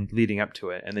Nakba and leading up to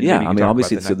it. And then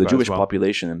obviously, the Jewish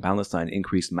population in Palestine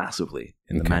increased massively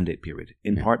in the Mandate period,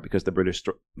 in part because the British,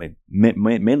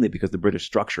 mainly because the British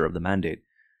structure of the Mandate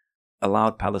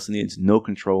allowed Palestinians no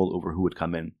control over who would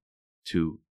come in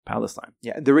to Palestine.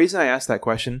 Yeah, the reason I asked that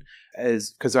question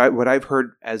is because what I've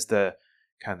heard as the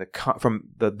kind of from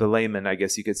the layman, I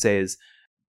guess you could say, is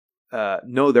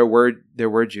no, there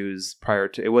were Jews prior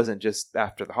to. It wasn't just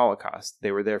after the Holocaust.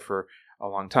 They were there for a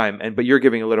long time. But you're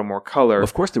giving a little more color.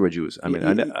 Of course there were Jews. I mean,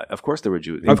 of course there were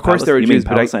Jews. Of course there were Jews.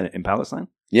 In Palestine?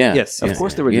 Yeah. Yes. Of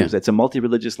course there were Jews. It's a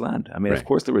multi-religious land. I mean, of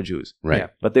course there were Jews. Right. Yeah.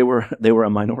 But they were a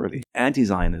minority.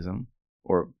 Anti-Zionism,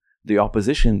 or the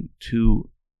opposition to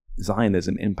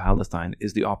Zionism in Palestine,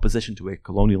 is the opposition to a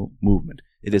colonial movement.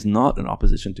 It is not an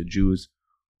opposition to Jews,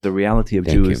 the reality of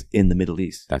Jews in the Middle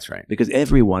East. That's right. Because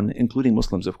everyone, including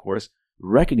Muslims, of course,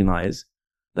 recognize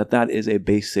that is a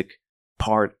basic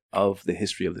part of the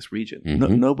history of this region.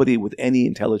 Mm-hmm. Nobody with any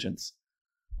intelligence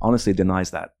honestly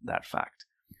denies that fact.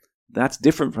 That's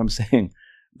different from saying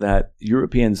that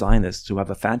European Zionists who have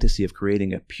a fantasy of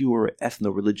creating a pure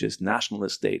ethno-religious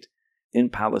nationalist state in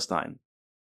Palestine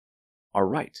are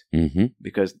right. Mm-hmm.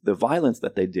 Because the violence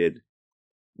that they did,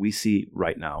 we see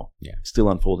right now, still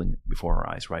unfolding before our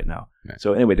eyes right now. Right.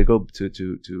 So anyway, to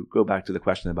go back to the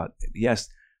question about, yes,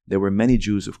 there were many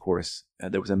Jews, of course.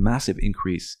 There was a massive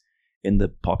increase in the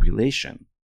population,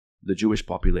 the Jewish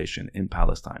population in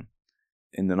Palestine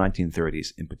in the 1930s,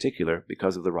 in particular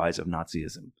because of the rise of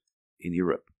Nazism in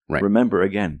Europe. Right. Remember,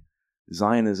 again,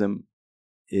 Zionism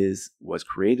was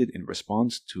created in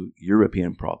response to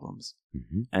European problems.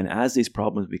 Mm-hmm. And as these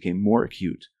problems became more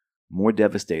acute, more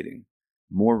devastating,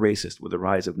 more racist with the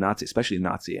rise of especially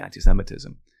Nazi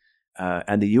anti-Semitism.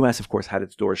 And the U.S., of course, had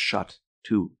its doors shut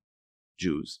to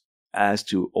Jews, as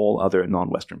to all other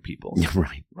non-Western peoples.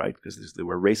 Right? Because there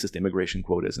were racist immigration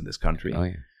quotas in this country. Oh,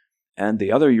 yeah. And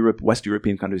the other West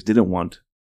European countries didn't want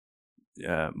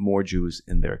more Jews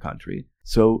in their country.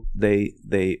 So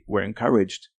they were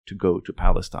encouraged to go to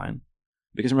Palestine.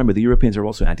 Because remember, the Europeans are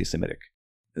also anti-Semitic.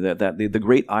 The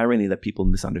great irony that people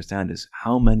misunderstand is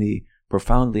how many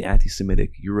profoundly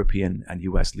anti-Semitic European and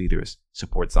U.S. leaders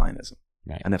support Zionism,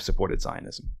 and have supported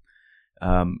Zionism,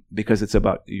 because it's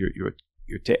about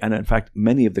and in fact,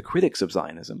 many of the critics of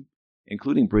Zionism,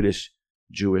 including British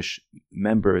Jewish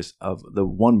members of the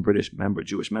one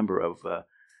Jewish member of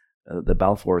the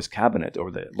Balfour's cabinet,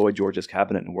 or the Lloyd George's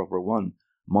cabinet in World War I,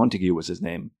 Montague was his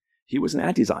name. he was an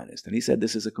anti-Zionist. And he said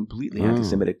this is a completely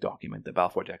anti-Semitic document, the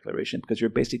Balfour Declaration, because you're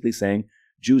basically saying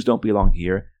Jews don't belong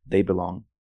here, they belong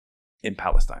in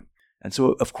Palestine. And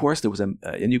so, of course, there was and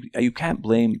you can't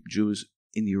blame Jews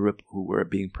in Europe who were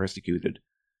being persecuted.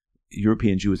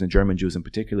 European Jews and German Jews in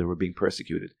particular were being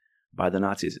persecuted by the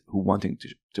Nazis who wanting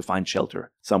to find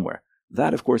shelter somewhere.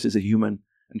 That, of course, is a human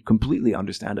and completely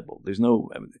understandable.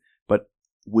 But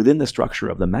within the structure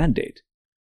of the mandate,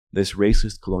 this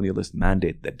racist colonialist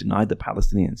mandate that denied the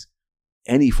Palestinians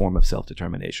any form of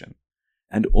self-determination,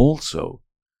 and also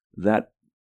that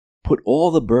put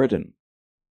all the burden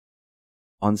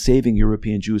on saving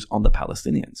European Jews on the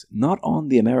Palestinians, not on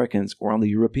the Americans or on the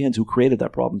Europeans who created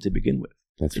that problem to begin with.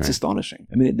 It's right. Astonishing.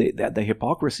 I mean, the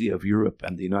hypocrisy of Europe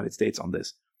and the United States on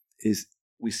this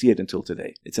we see it until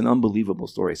today. It's an unbelievable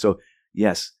story. So,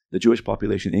 yes, the Jewish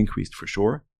population increased for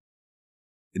sure.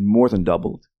 It more than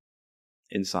doubled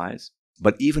in size.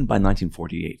 But even by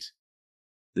 1948,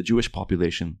 the Jewish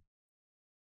population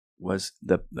was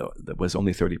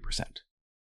only 30%.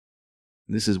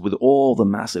 This is with all the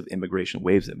massive immigration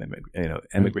waves of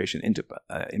immigration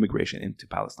into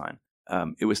Palestine.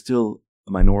 It was still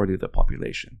a minority of the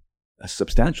population, a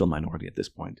substantial minority at this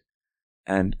point.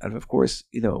 And of course,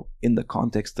 in the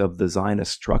context of the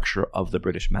Zionist structure of the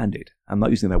British mandate, I'm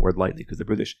not using that word lightly because the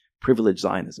British privileged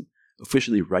Zionism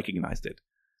officially recognized it.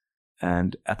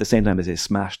 And at the same time, as a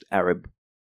smashed Arab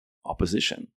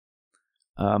opposition.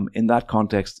 In that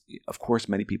context, of course,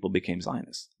 many people became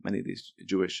Zionists. Many of these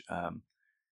Jewish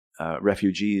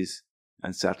refugees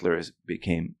and settlers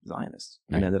became Zionists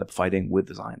and ended up fighting with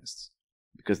the Zionists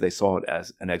because they saw it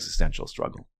as an existential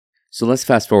struggle. So let's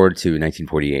fast forward to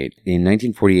 1948. In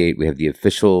 1948, we have the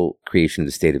official creation of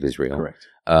the State of Israel. Correct.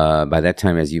 By that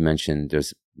time, as you mentioned,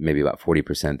 there's maybe about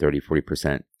 40%,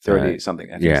 40%. 30 something.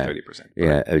 I think it's 30%.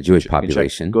 Yeah, a Jewish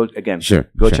population.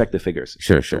 Check the figures.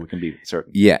 Sure. So we can be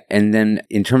certain. Yeah, and then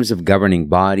in terms of governing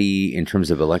body, in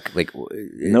terms of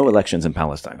no elections in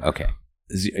Palestine. Okay.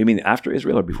 You mean after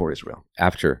Israel or before Israel?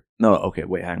 After. No, okay,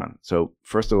 wait, hang on. So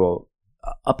first of all,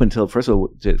 for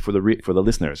the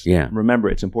listeners, remember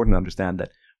it's important to understand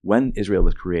that when Israel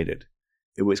was created,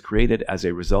 it was created as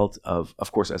a result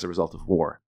of course, as a result of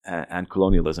war and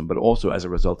colonialism, but also as a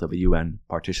result of a UN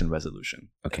partition resolution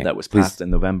that was passed in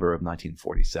November of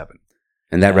 1947.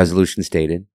 And that resolution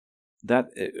stated? That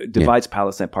divides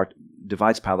Palestine.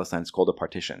 Divides Palestine. It's called a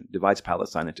partition. Divides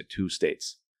Palestine into two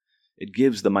states. It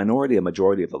gives the minority a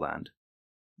majority of the land.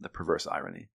 The perverse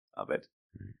irony of it,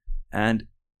 and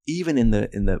even in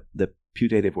the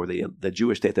putative or the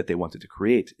Jewish state that they wanted to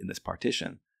create in this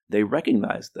partition, they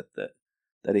recognized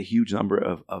that a huge number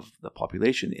of the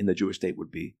population in the Jewish state would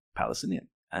be Palestinian,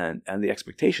 and the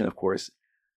expectation, of course,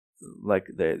 like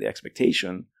the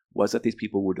expectation was that these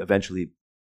people would eventually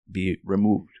be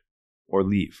removed or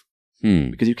leave,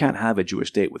 because you can't have a Jewish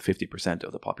state with 50%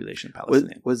 of the population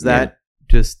Palestinian. Was that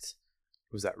just?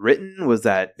 Was that written? Was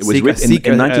that it was written in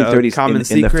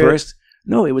 1930s in the first?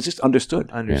 No, it was just understood.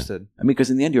 Understood. I mean, because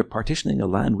in the end, you're partitioning a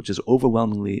land which is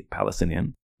overwhelmingly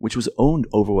Palestinian, which was owned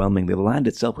overwhelmingly. The land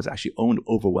itself was actually owned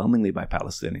overwhelmingly by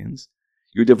Palestinians.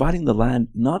 You're dividing the land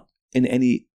not in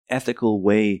any ethical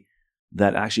way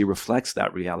that actually reflects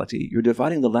that reality. You're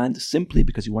dividing the land simply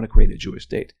because you want to create a Jewish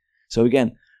state. So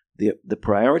again, the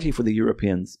priority for the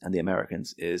Europeans and the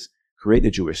Americans is create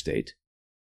a Jewish state,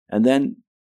 and then,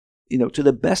 to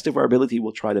the best of our ability,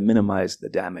 we'll try to minimize the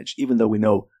damage, even though we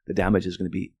know the damage is going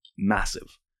to be massive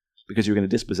because you're going to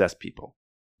dispossess people,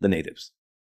 the natives.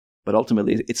 But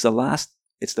ultimately, it's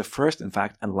the first, in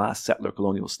fact, and last settler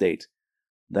colonial state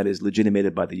that is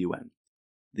legitimated by the UN.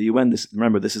 The UN,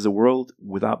 remember, this is a world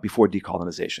before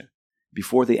decolonization,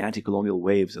 before the anti-colonial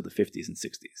waves of the 50s and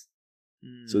 60s.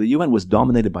 So the UN was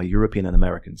dominated by European and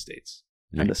American states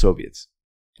and the Soviets.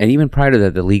 And even prior to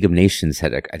that, the League of Nations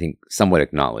had, I think, somewhat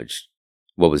acknowledged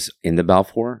what was in the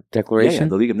Balfour Declaration. Yeah,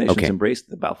 the League of Nations embraced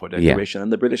the Balfour Declaration,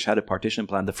 and the British had a partition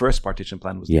plan. The first partition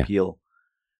plan was the Peel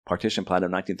Partition Plan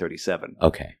of 1937,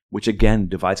 which again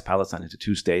divides Palestine into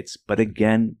two states, but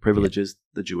again privileges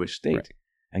the Jewish state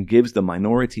and gives the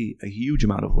minority a huge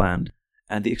amount of land.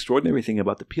 And the extraordinary thing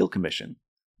about the Peel Commission,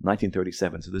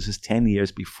 1937, so this is 10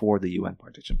 years before the UN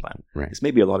Partition Plan. This may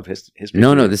be a lot of history.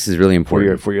 No, this is really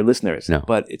important. For your listeners. No.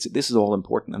 But this is all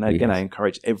important. And again, I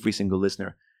encourage every single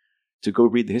listener to go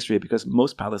read the history, because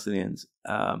most Palestinians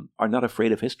are not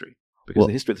afraid of history, because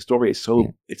the history of the story is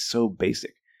it's so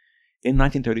basic. In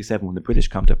 1937, when the British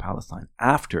come to Palestine,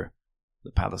 after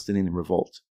the Palestinian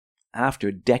revolt,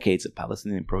 after decades of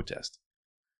Palestinian protest,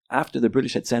 after the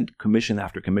British had sent commission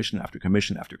after commission after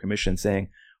commission after commission saying,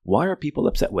 why are people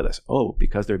upset with us? Oh,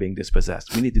 because they're being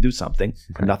dispossessed. We need to do something,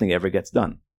 and nothing ever gets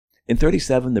done. In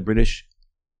 1937, the British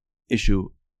issue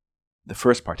the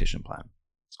first partition plan.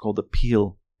 It's called the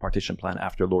Peel Partition Plan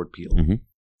after Lord Peel. Mm-hmm.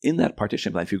 In that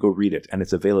partition plan, if you go read it, and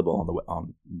it's available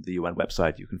on the UN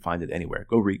website, you can find it anywhere.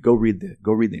 Go read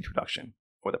the introduction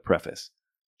or the preface.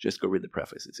 Just go read the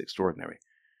preface. It's extraordinary.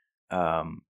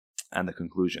 And the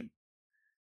conclusion.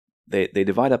 They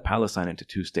divide up Palestine into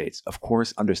two states. Of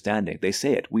course, understanding. They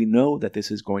say it. We know that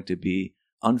this is going to be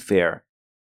unfair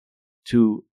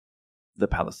to the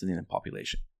Palestinian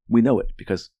population. We know it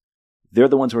because they're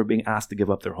the ones who are being asked to give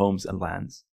up their homes and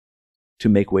lands to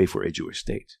make way for a Jewish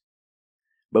state.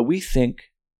 But we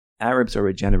think Arabs are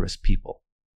a generous people.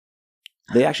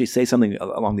 They actually say something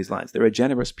along these lines. They're a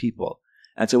generous people.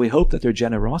 And so we hope that their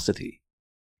generosity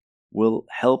will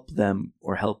help them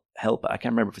or help. I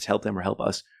can't remember if it's help them or help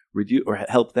us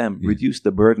reduce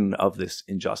the burden of this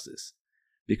injustice.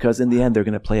 Because in the end, they're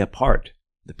going to play a part,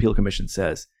 the Peel Commission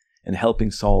says, in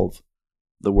helping solve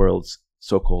the world's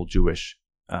so-called Jewish,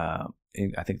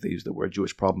 I think they use the word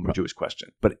Jewish problem or Jewish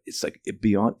question. But it's like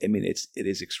beyond, it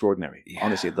is extraordinary. Yeah.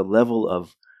 Honestly, the level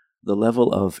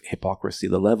of hypocrisy,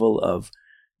 the level of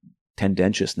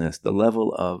tendentiousness, the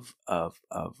level of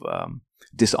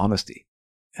dishonesty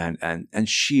and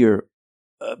sheer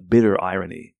bitter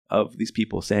irony of these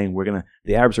people saying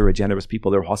the Arabs are a generous people,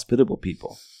 they're hospitable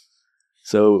people.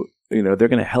 So, they're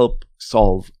going to help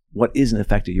solve what is in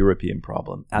effect a European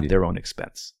problem at their own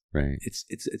expense. Right.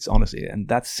 It's honestly, and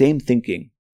that same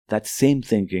thinking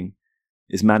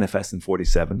is manifest in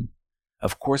 1947.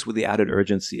 Of course, with the added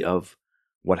urgency of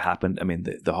what happened. I mean,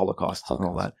 the Holocaust and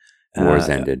all that. The war has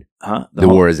ended. The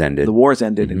war has ended. The war has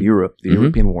ended in Europe. The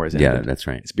European war has ended. Yeah, that's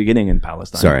right. It's beginning in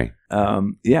Palestine. Sorry.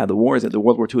 The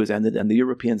World War II has ended, and the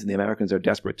Europeans and the Americans are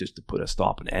desperate just to put a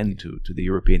stop and end to the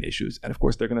European issues. And of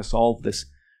course, they're going to solve this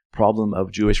problem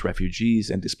of Jewish refugees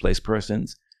and displaced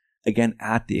persons, again,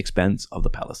 at the expense of the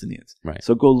Palestinians. Right.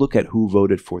 So go look at who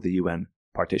voted for the UN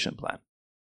partition plan,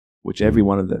 which every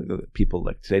one of the people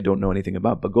like today don't know anything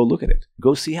about, but go look at it.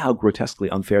 Go see how grotesquely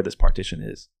unfair this partition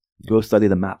is. Yeah. Go study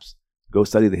the maps. Go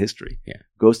study the history. Yeah.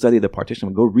 Go study the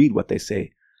partition. Go read what they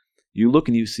say. You look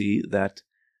and you see that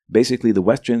basically the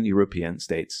Western European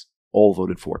states all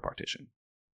voted for partition,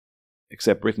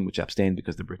 except Britain, which abstained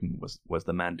because the Britain was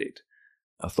the mandate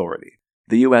authority.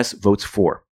 The US votes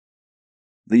for.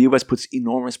 The US puts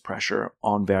enormous pressure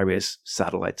on various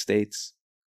satellite states,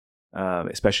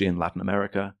 especially in Latin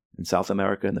America, in South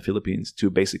America, and the Philippines, to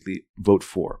basically vote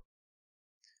for.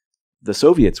 The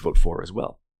Soviets vote for as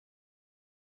well.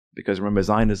 Because remember,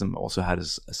 Zionism also had a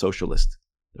socialist.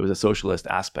 There was a socialist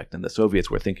aspect, and the Soviets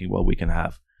were thinking, well, we can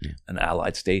have an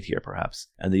allied state here, perhaps.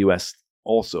 And the US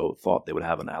also thought they would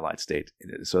have an allied state.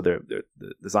 So the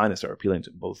Zionists are appealing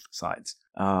to both sides.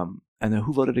 And then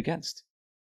who voted against?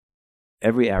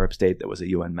 Every Arab state that was a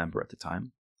UN member at the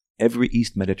time, every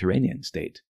East Mediterranean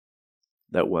state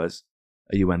that was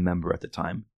a UN member at the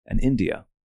time, and India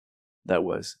that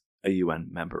was a UN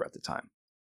member at the time.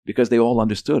 Because they all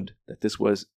understood that this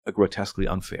was a grotesquely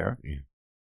unfair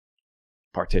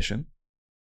partition,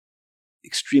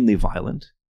 extremely violent,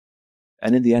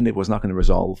 and in the end it was not going to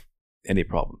resolve any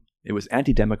problem. It was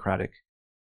anti-democratic.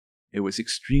 It was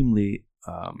extremely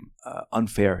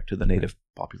unfair to the native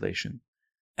population.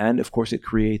 And of course it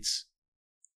creates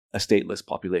a stateless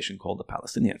population called the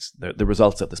Palestinians, the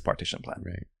results of this partition plan.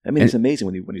 Right. I mean, it's amazing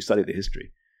when you study the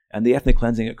history. And the ethnic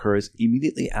cleansing occurs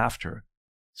immediately after.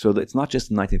 So that it's not just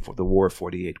the War of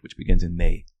 1948, which begins in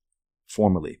May,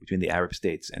 formally, between the Arab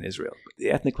states and Israel. But the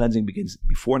ethnic cleansing begins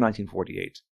before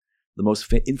 1948. The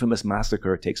most infamous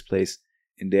massacre takes place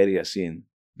in Deir Yassin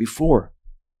before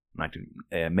May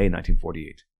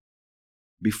 1948,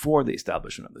 before the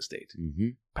establishment of the state.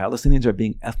 Mm-hmm. Palestinians are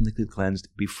being ethnically cleansed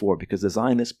before, because the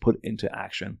Zionists put into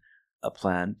action a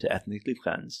plan to ethnically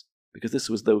cleanse, because this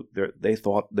was they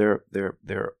thought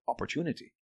their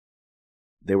opportunity.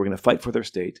 They were going to fight for their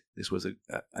state. This was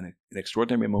an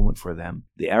extraordinary moment for them.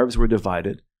 The Arabs were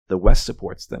divided. The West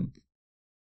supports them.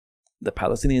 The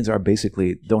Palestinians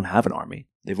don't have an army.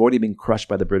 They've already been crushed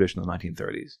by the British in the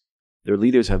 1930s. Their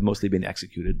leaders have mostly been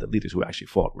executed. The leaders who actually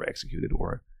fought were executed,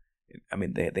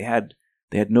 they had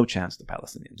no chance, the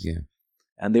Palestinians. Yeah.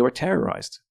 And they were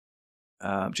terrorized.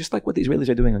 Just like what the Israelis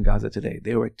are doing in Gaza today.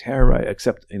 They were terrorized,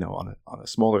 except on a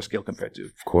smaller scale compared to,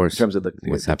 of course, in terms of the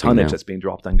tonnage that's being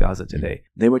dropped on Gaza today.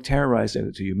 Mm-hmm. They were terrorized.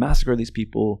 So you massacre these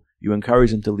people, you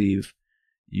encourage them to leave,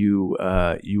 you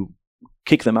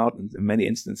kick them out in many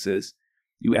instances,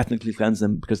 you ethnically cleanse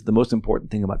them, because the most important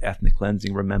thing about ethnic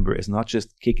cleansing, remember, is not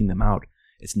just kicking them out,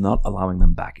 it's not allowing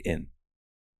them back in.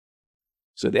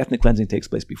 So the ethnic cleansing takes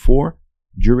place before,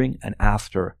 during, and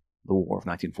after the War of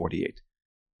 1948.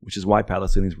 which is why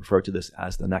Palestinians refer to this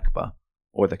as the Nakba,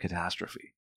 or the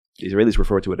catastrophe. The Israelis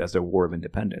refer to it as their war of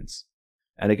independence.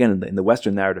 And again, in the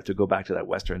Western narrative, to go back to that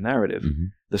Western narrative,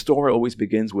 the story always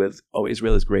begins with, oh,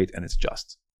 Israel is great and it's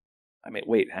just. I mean,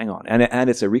 wait, hang on. And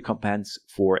it's a recompense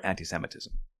for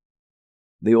anti-Semitism.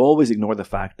 They always ignore the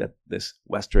fact that this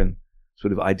Western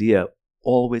sort of idea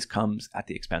always comes at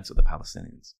the expense of the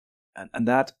Palestinians. And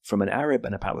that, from an Arab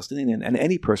and a Palestinian, and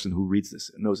any person who reads this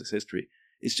and knows this history,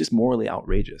 is just morally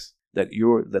outrageous that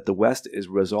the West is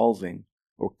resolving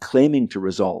or claiming to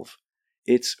resolve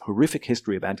its horrific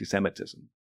history of anti-Semitism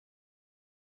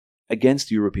against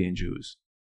European Jews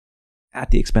at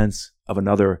the expense of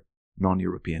another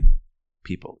non-European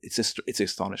people. It's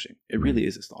astonishing. It really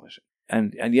is astonishing.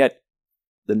 And yet,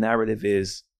 the narrative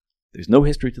is there's no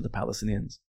history to the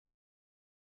Palestinians.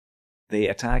 They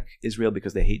attack Israel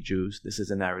because they hate Jews. This is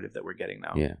a narrative that we're getting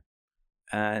now. Yeah.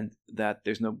 And that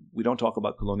we don't talk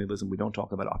about colonialism. We don't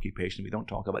talk about occupation. We don't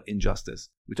talk about injustice.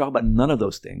 We talk about none of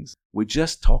those things. We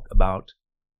just talk about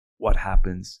what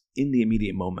happens in the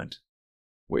immediate moment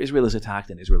where Israel is attacked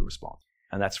and Israel responds.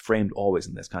 And that's framed always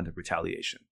in this kind of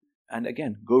retaliation. And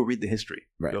again, go read the history.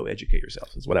 Right. Go educate yourself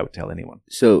is what I would tell anyone.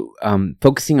 So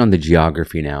focusing on the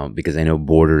geography now, because I know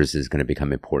borders is going to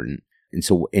become important. And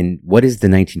so what is the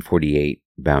 1948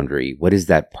 boundary? What does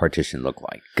that partition look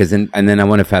like? And then I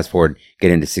want to fast forward,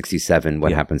 get into 67,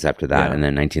 what happens after that, and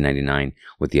then 1999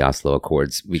 with the Oslo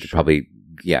Accords. We could probably,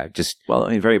 Well,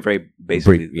 I mean, very, very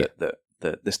basically,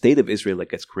 the state of Israel that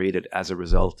gets created as a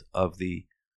result of the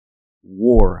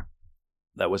war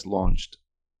that was launched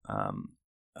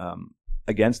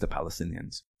against the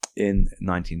Palestinians in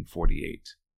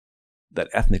 1948, that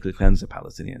ethnically cleansed the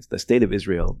Palestinians. The state of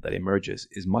Israel that emerges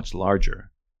is much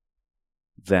larger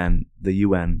than the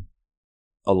UN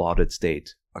allotted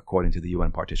state according to the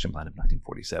UN partition plan of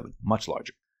 1947. Much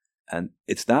larger. And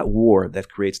it's that war that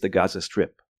creates the Gaza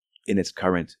Strip in its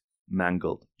current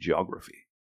mangled geography.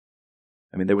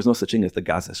 I mean, there was no such thing as the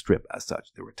Gaza Strip as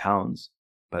such. There were towns,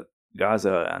 but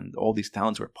Gaza and all these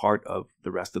towns were part of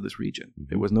the rest of this region.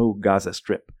 There was no Gaza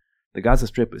Strip. The Gaza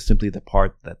Strip is simply the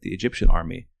part that the Egyptian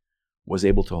army was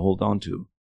able to hold on to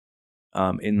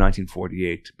in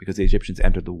 1948 because the Egyptians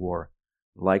entered the war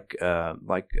like the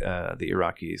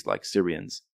Iraqis, like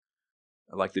Syrians,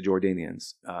 like the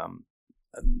Jordanians.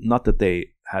 Not that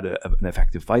they had an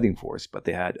effective fighting force, but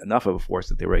they had enough of a force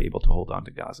that they were able to hold on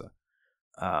to Gaza.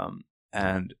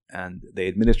 And they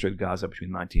administered Gaza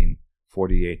between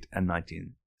 1948 and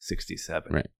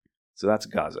 1967. Right. So that's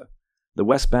Gaza. The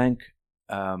West Bank,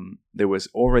 there was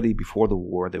already before the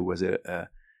war, there was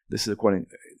this is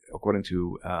according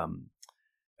to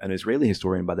an Israeli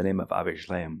historian by the name of Avi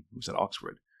Shleim, who's at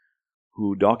Oxford,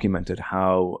 who documented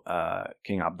how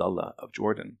King Abdullah of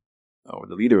Jordan, or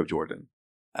the leader of Jordan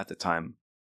at the time,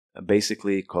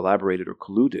 basically collaborated or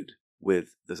colluded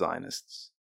with the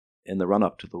Zionists in the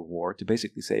run-up to the war to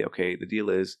basically say, okay, the deal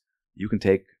is you can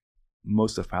take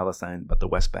most of Palestine, but the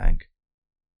West Bank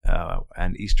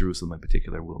and East Jerusalem in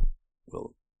particular will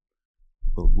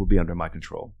be under my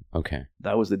control. Okay.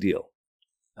 That was the deal.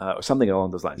 Or something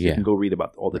along those lines. You can go read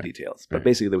about all the details. But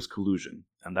basically there was collusion.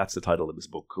 And that's the title of this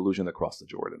book, Collusion Across the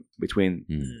Jordan. Between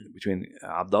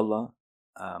Abdullah,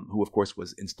 who of course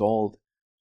was installed,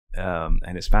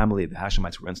 and his family, the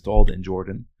Hashemites, were installed in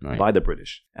Jordan by the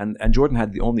British. And Jordan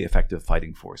had the only effective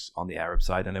fighting force on the Arab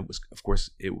side. And it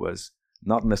was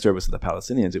not in the service of the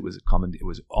Palestinians. It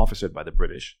was officered by the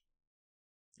British.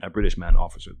 A British man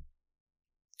officered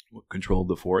controlled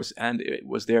the force, and it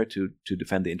was there to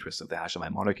defend the interests of the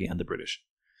Hashemite monarchy and the British.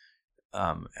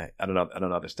 At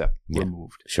another step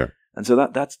removed. Sure. And so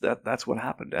that's what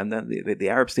happened. And then the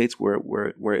Arab states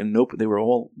were in no. They were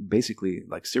all basically,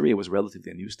 like, Syria was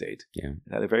relatively a new state. Yeah.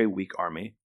 It had a very weak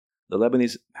army. The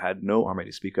Lebanese had no army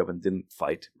to speak of and didn't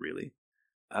fight really.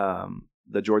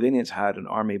 The Jordanians had an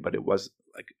army, but it was,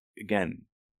 like, again,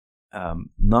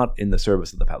 not in the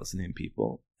service of the Palestinian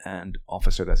people, and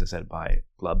officered, as I said, by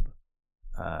Glub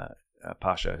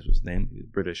Pasha, is his name, a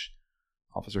British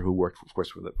officer who worked, of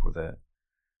course, for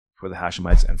the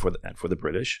Hashemites and for the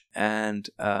British. And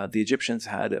the Egyptians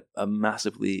had a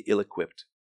massively ill-equipped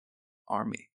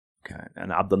army. Okay, and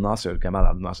Gamal Abdel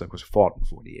Nasser, of course, fought in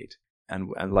 48,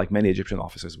 and like many Egyptian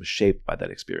officers, was shaped by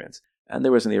that experience. And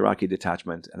there was an Iraqi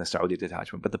detachment and a Saudi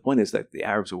detachment. But the point is that the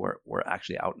Arabs were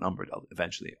actually outnumbered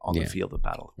eventually on the field of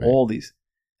battle. Right. All these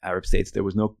Arab states, there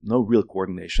was no real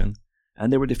coordination.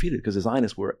 And they were defeated because the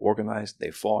Zionists were organized,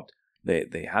 they fought,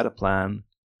 they had a plan,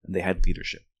 and they had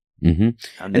leadership. Mm-hmm.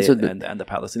 And the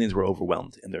Palestinians were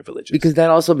overwhelmed in their villages. Because that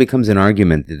also becomes an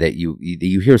argument that you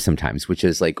hear sometimes, which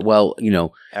is like, well,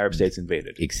 Arab states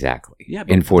invaded. Exactly. Yeah,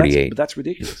 in 48. But that's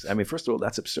ridiculous. I mean, first of all,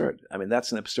 that's absurd. I mean,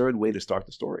 that's an absurd way to start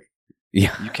the story.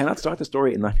 Yeah. You cannot start the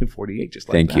story in 1948 just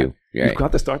like Thank that. you. Right. You've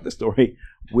got to start the story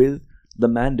with the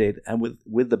mandate and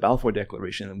with the Balfour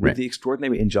Declaration and with the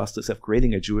extraordinary injustice of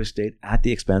creating a Jewish state at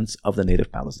the expense of the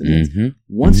native Palestinians. Mm-hmm.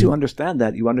 Once you understand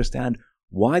that, you understand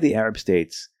why the Arab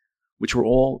states, which were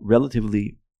all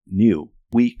relatively new,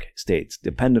 weak states,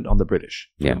 dependent on the British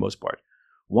for the most part,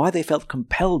 why they felt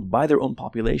compelled by their own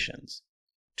populations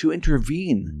to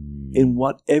intervene in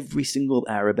what every single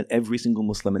Arab and every single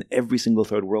Muslim and every single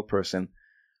third world person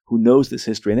who knows this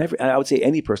history, and I would say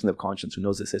any person of conscience who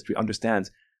knows this history,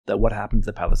 understands that what happened to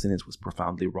the Palestinians was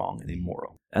profoundly wrong and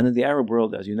immoral. And in the Arab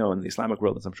world, as you know, in the Islamic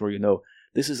world, as I'm sure you know,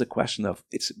 this is a question of,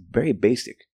 it's very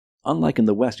basic. Unlike in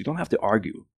the West, you don't have to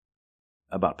argue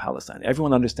about Palestine.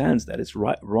 Everyone understands that it's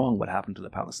wrong what happened to the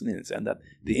Palestinians and that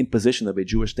the imposition of a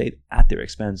Jewish state at their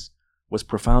expense was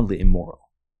profoundly immoral.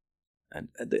 And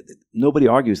nobody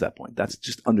argues that point. That's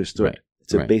just understood. Right.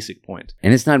 It's a basic point.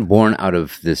 And it's not born out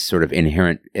of this sort of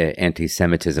inherent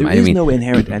anti-Semitism. There is no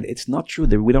inherent, and it's not true.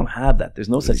 We don't have that. There's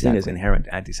no such thing as inherent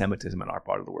anti-Semitism in our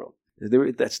part of the world.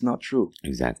 That's not true.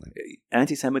 Exactly.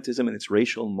 Anti-Semitism in its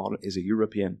racial model is a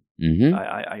European. Mm-hmm.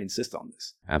 I insist on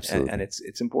this. Absolutely. And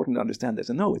it's important to understand this.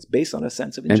 And no, it's based on a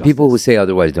sense of injustice. And people who say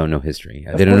otherwise don't know history.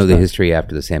 They don't know the history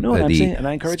after the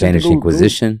Spanish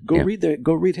Inquisition.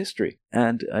 Go read history.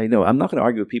 And I know I'm not going to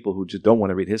argue with people who just don't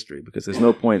want to read history because there's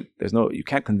no point. You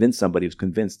can't convince somebody who's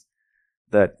convinced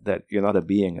that you're not a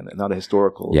being and not a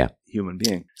historical human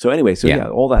being. So anyway,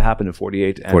 all that happened in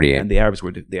 48, and the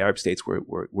Arab states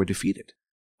were defeated.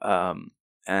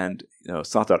 And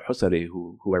Sattar Husari,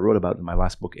 who I wrote about in my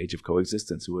last book, Age of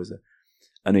Coexistence, who was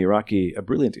a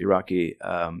brilliant Iraqi.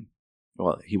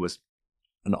 He was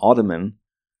an Ottoman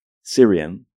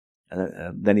Syrian,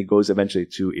 and then he goes eventually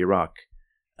to Iraq,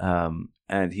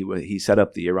 and he set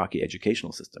up the Iraqi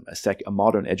educational system, a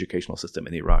modern educational system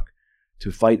in Iraq,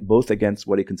 to fight both against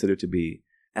what he considered to be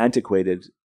antiquated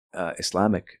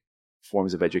Islamic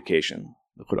forms of education,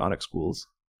 the Quranic schools,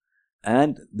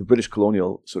 and the British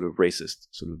colonial sort of racist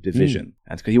sort of division.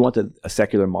 And he wanted a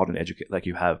secular modern education like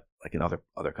you have like in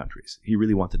other countries. He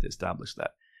really wanted to establish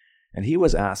that. And he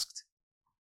was asked,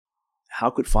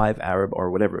 how could 5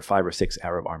 or 6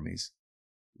 Arab armies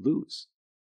lose?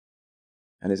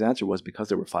 And his answer was because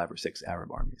there were 5 or 6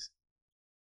 Arab armies.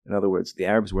 In other words, the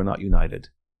Arabs were not united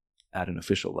at an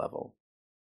official level.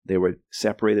 They were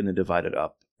separated and divided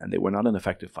up, and they were not an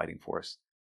effective fighting force,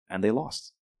 and they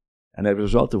lost. And as a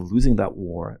result of losing that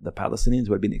war, the Palestinians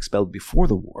who had been expelled before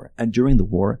the war and during the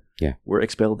war were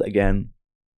expelled again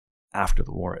after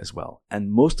the war as well. And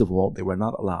most of all, they were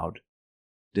not allowed,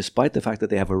 despite the fact that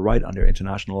they have a right under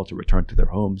international law to return to their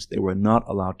homes, they were not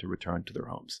allowed to return to their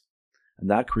homes. And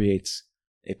that creates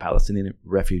a Palestinian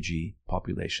refugee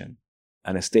population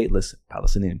and a stateless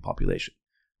Palestinian population.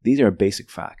 These are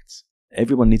basic facts.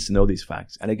 Everyone needs to know these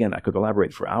facts. And again, I could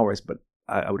elaborate for hours, but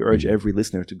I would urge every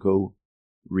listener to go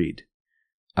read.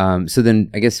 So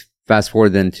then, I guess, fast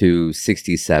forward then to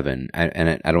 67.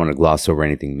 And I don't want to gloss over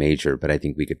anything major, but I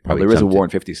think we could probably. There is a war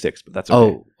in 56, but that's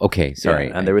okay. Oh, okay. Sorry.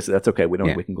 Yeah, and that's okay.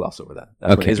 We can gloss over that.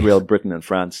 That's when Israel, Britain, and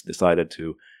France decided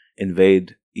to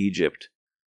invade Egypt.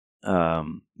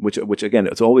 Which again,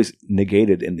 it's always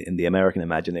negated in the American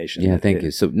imagination. Yeah, thank you.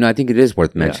 So no, I think it is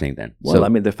worth mentioning then. Well,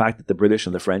 the fact that the British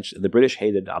and the British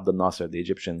hated Abdel Nasser, the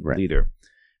Egyptian leader,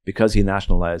 because he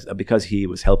nationalized, because he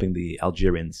was helping the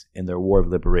Algerians in their war of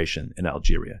liberation in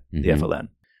Algeria, the FLN.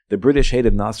 The British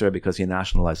hated Nasser because he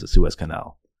nationalized the Suez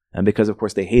Canal, and because of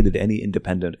course they hated any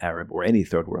independent Arab or any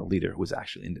third world leader who was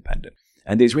actually independent.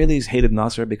 And the Israelis hated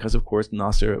Nasser because of course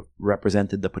Nasser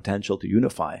represented the potential to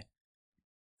unify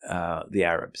the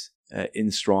Arabs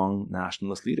in strong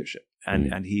nationalist leadership,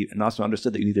 and Nasser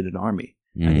understood that you needed an army,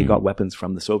 and he got weapons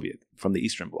from the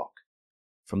Eastern Bloc,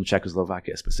 from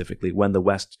Czechoslovakia specifically, when the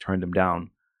West turned him down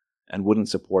and wouldn't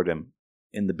support him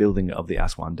in the building of the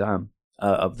Aswan Dam,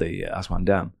 and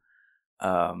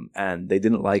they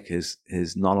didn't like his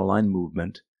non-aligned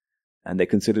movement, and they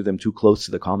considered him too close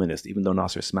to the communists, even though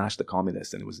Nasser smashed the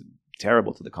communists, and it was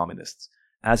terrible to the communists,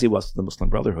 as he was to the Muslim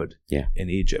Brotherhood in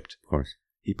Egypt. Of course.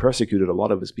 He persecuted a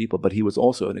lot of his people, but he was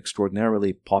also an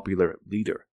extraordinarily popular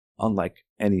leader, unlike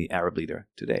any Arab leader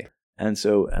today. And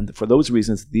for those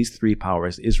reasons, these 3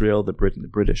 powers, Israel, the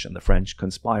British, and the French,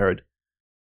 conspired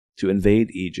to invade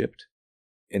Egypt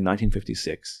in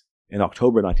 1956, in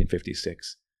October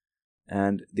 1956.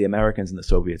 And the Americans and the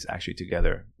Soviets actually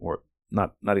together, or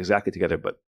not exactly together,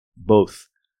 but both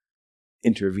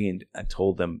intervened and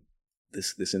told them,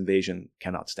 this invasion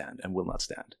cannot stand and will not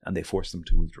stand, and they forced them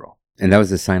to withdraw. And that was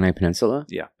the Sinai Peninsula?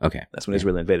 Yeah. Okay. That's when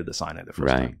Israel invaded the Sinai the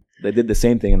first Right. time. They did the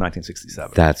same thing in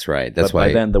 1967. That's right. That's but why.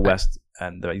 by then the West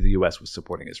and the U.S. was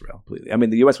supporting Israel completely. I mean,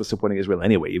 the U.S. was supporting Israel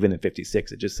anyway, even in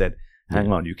 56. It just said,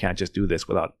 hang on, you can't just do this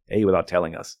without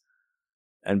telling us.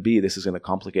 And B, this is going to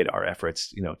complicate our efforts,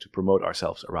 to promote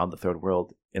ourselves around the third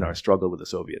world in our struggle with the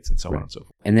Soviets and so on and so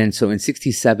forth. And then, so in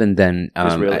 67, then...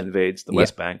 Israel invades the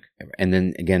West Bank. And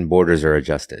then, again, borders are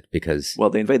adjusted because...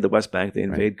 Well, they invade the West Bank, they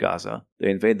invade Gaza,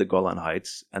 they invade the Golan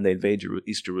Heights, and they invade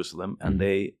East Jerusalem, and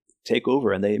they take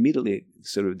over, and they immediately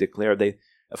sort of declare... They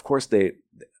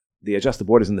adjust the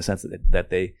borders in the sense that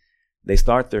they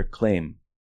start their claim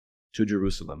to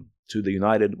Jerusalem, to the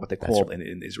united, what they call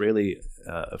in Israeli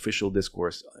official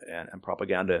discourse and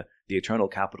propaganda, the eternal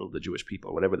capital of the Jewish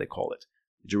people, whatever they call it,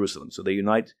 Jerusalem. So they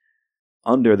unite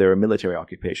under their military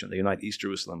occupation. They unite East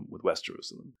Jerusalem with West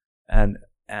Jerusalem.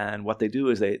 And what they do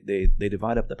is they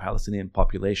divide up the Palestinian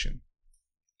population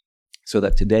so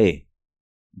that today,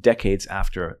 decades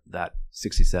after that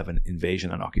 67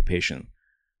 invasion and occupation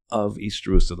of East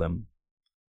Jerusalem,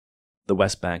 the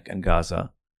West Bank and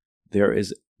Gaza, there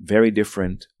is very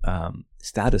different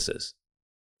statuses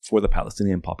for the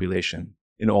Palestinian population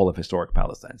in all of historic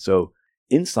Palestine. So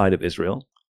inside of Israel,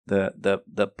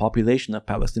 the population of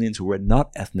Palestinians who were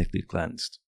not ethnically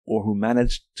cleansed or who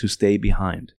managed to stay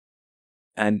behind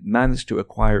and managed to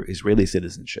acquire Israeli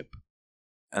citizenship,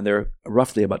 and they're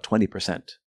roughly about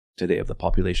 20% today of the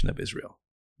population of Israel.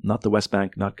 Not the West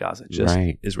Bank, not Gaza, just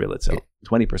Israel itself.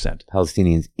 20%.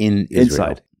 Palestinians in Israel.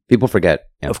 Inside. People forget.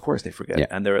 Yeah. Of course they forget. Yeah.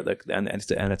 And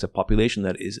it's a population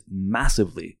that is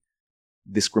massively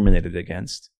discriminated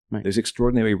against. Right. There's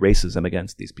extraordinary racism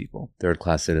against these people.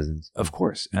 Third-class citizens. Of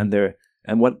course.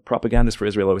 And what propagandists for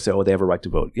Israel always say, they have a right to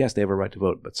vote. Yes, they have a right to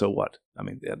vote, but so what? I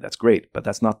mean, that's great, but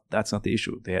that's not the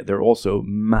issue. They're also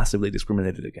massively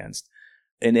discriminated against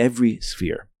in every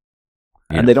sphere.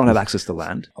 Yeah. And they don't have access to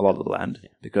land, a lot of the land,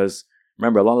 because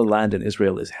remember, a lot of the land in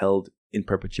Israel is held in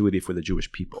perpetuity for the Jewish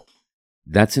people.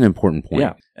 That's an important point.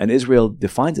 Yeah. And Israel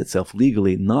defines itself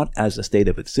legally not as a state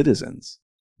of its citizens,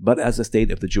 but as a state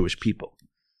of the Jewish people.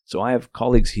 So I have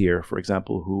colleagues here, for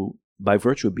example, who, by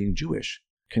virtue of being Jewish,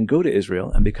 can go to Israel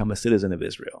and become a citizen of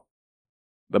Israel.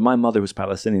 But my mother, who's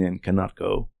Palestinian, cannot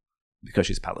go because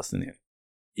she's Palestinian,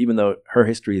 even though her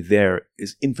history there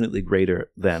is infinitely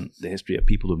greater than the history of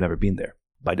people who've never been there,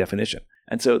 by definition.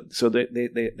 And so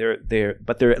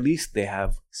they're at least they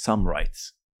have some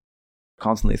rights.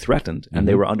 Constantly threatened, and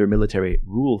they were under military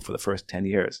rule for the first 10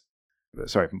 years.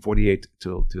 Sorry, from 48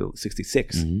 till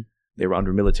 66, they were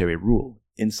under military rule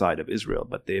inside of Israel,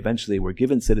 but they eventually were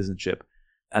given citizenship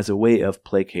as a way of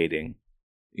placating,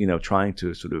 trying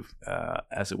to sort of,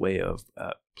 as a way of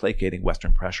placating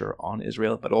Western pressure on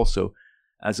Israel, but also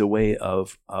as a way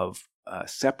of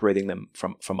separating them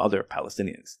from other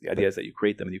Palestinians. The idea is that you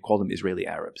create them and you call them Israeli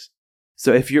Arabs.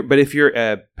 So if you're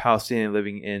a Palestinian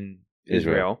living in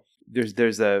Israel,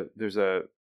 there's a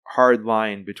hard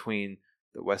line between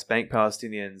the West Bank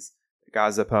Palestinians, the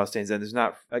Gaza Palestinians, and there's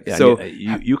not.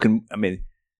 You can. I mean,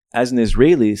 as an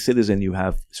Israeli citizen, you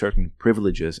have certain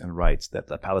privileges and rights that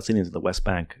the Palestinians of the West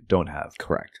Bank don't have.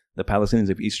 Correct. The Palestinians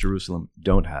of East Jerusalem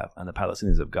don't have, and the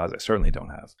Palestinians of Gaza certainly don't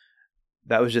have.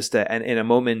 That was just and in a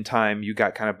moment in time, you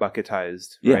got kind of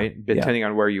bucketized, right? Depending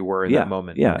on where you were in that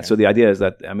moment. Yeah. Okay. So the idea is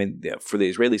that, for the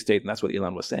Israeli state, and that's what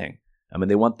Elon was saying,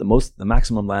 they want the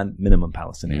maximum land, minimum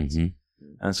Palestinians.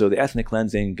 And so the ethnic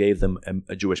cleansing gave them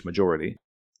a Jewish majority,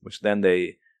 which then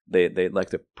they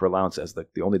like to pronounce as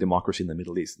the only democracy in the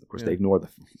Middle East. And of course, they ignore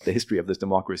the history of this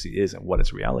democracy is and what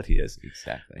its reality is.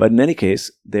 Exactly. But in any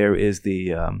case, there is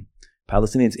the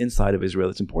Palestinians inside of Israel.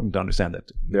 It's important to understand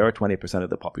that there are 20% of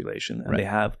the population, and they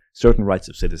have certain rights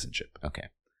of citizenship. Okay.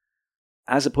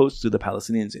 As opposed to the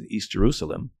Palestinians in East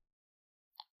Jerusalem,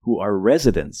 who are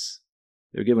residents.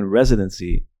 They're given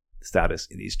residency status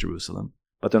in East Jerusalem,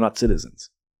 but they're not citizens.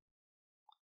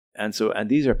 And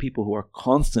these are people who are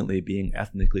constantly being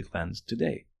ethnically cleansed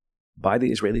today by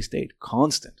the Israeli state.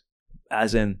 Constant.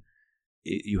 As in,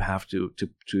 you have to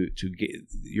get,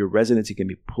 your residency can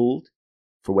be pulled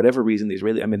for whatever reason. The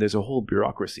Israeli, there's a whole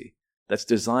bureaucracy that's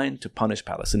designed to punish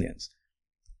Palestinians.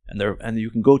 And you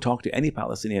can go talk to any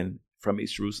Palestinian from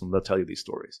East Jerusalem, they'll tell you these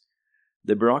stories.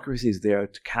 The bureaucracy is there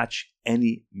to catch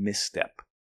any misstep,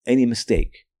 any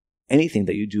mistake, anything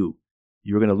that you do,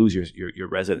 you're going to lose your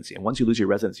residency. And once you lose your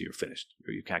residency, you're finished.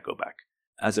 You can't go back.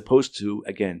 As opposed to,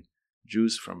 again,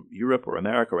 Jews from Europe or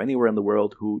America or anywhere in the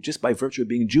world who, just by virtue of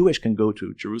being Jewish, can go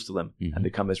to Jerusalem and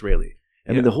become Israeli.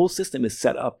 The whole system is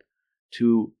set up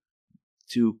to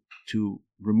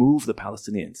remove the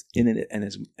Palestinians in it, and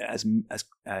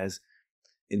as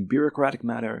in bureaucratic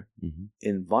manner,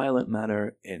 in violent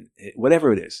manner, in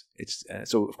whatever it is. It's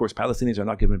so, of course, Palestinians are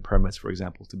not given permits, for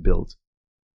example, to build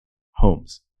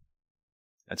homes.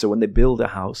 And so when they build a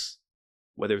house,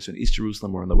 whether it's in East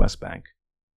Jerusalem or in the West Bank,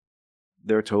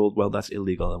 they're told, well, that's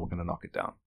illegal and we're going to knock it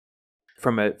down.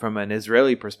 From an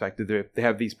Israeli perspective, they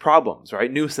have these problems,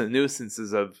 right?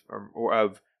 Nuisances of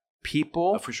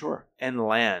people, for sure, and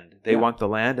land. They want the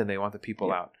land and they want the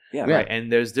people out. Yeah, right. And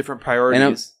there's different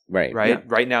priorities. Right. Right. Yeah.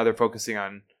 Right now they're focusing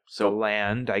on the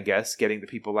land, I guess, getting the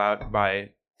people out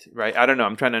by. Right. I don't know.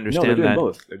 I'm trying to understand. No, they're doing that.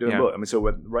 both. They're doing both. I mean, so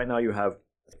right now you have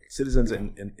citizens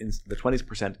in the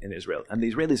 20% in Israel, and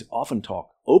the Israelis often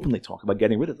openly talk about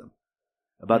getting rid of them,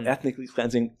 about ethnically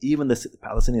cleansing even the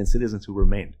Palestinian citizens who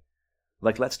remained.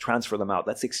 Like, let's transfer them out.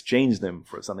 Let's exchange them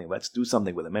for something. Let's do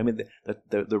something with them. I mean,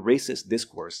 the racist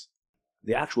discourse,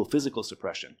 the actual physical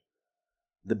suppression,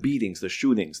 the beatings, the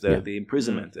shootings, the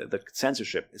imprisonment, the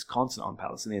censorship is constant on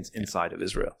Palestinians inside of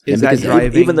Israel. Is that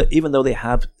driving, even though they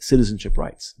have citizenship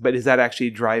rights? But is that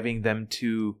actually driving them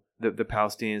to the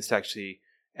Palestinians to actually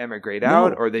emigrate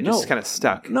out, or are they just kind of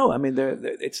stuck? No, I mean,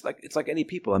 it's like any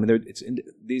people. I mean,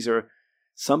 these are.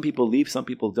 Some people leave, some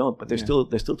people don't, but they're still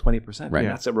 20%. Right.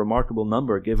 That's a remarkable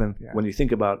number given when you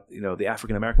think about the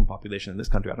African American population in this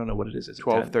country. I don't know what it is.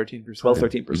 12, 13%. 12,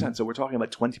 13%. So we're talking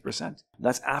about 20%.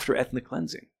 That's after ethnic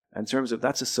cleansing. In terms of,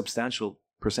 that's a substantial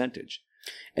percentage.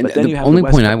 And but then the only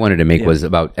point I wanted to make was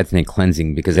about ethnic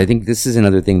cleansing, because I think this is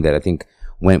another thing that I think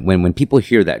when people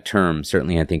hear that term,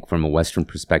 certainly I think from a Western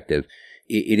perspective,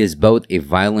 it is both a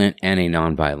violent and a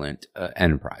nonviolent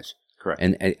enterprise. Correct.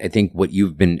 And I think what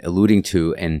you've been alluding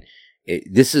to, and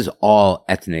this is all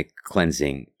ethnic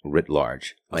cleansing writ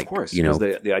large. Like, of course.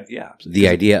 The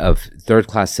idea of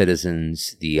third-class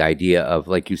citizens, the idea of,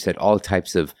 like you said, all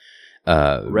types of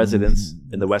residents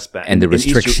in the West Bank. And the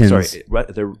restrictions.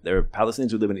 There are Palestinians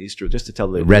who live in East Jerusalem, just to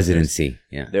tell the residency.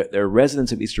 They're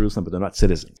residents of East Jerusalem, but they're not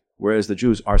citizens, whereas the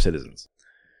Jews are citizens.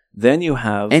 Then you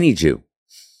have... Any Jew.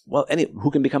 Well,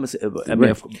 who can become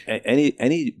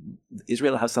any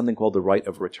Israel has something called the right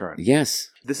of return. Yes.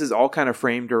 This is all kind of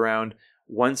framed around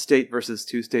one state versus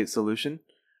two state solution.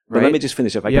 Right? But let me just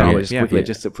finish if I can quickly,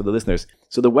 just for the listeners.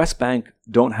 So the West Bank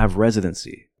don't have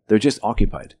residency; they're just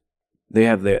occupied.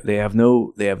 They're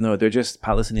just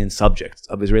Palestinian subjects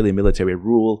of Israeli military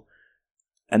rule,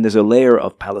 and there's a layer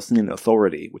of Palestinian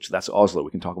authority, that's Oslo.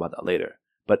 We can talk about that later.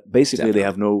 But basically, they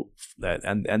have no,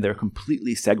 and they're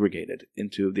completely segregated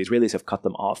into, the Israelis have cut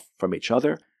them off from each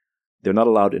other. They're not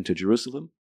allowed into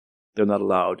Jerusalem. They're not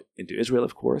allowed into Israel,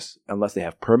 of course, unless they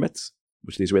have permits,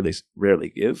 which the Israelis rarely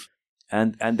give.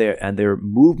 And their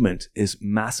movement is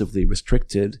massively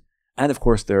restricted. And of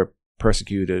course, they're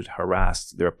persecuted,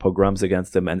 harassed. There are pogroms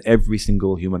against them, and every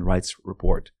single human rights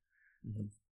report,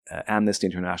 Amnesty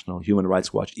International, Human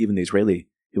Rights Watch, even the Israeli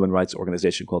human rights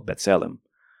organization called B'Tselem,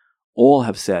 all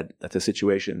have said that the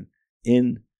situation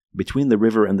between the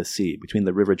river and the sea, between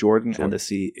the River Jordan and the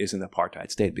sea, is an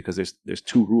apartheid state, because there's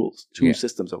two rules, two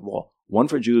systems of law, one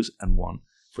for Jews and one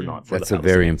for not. For That's a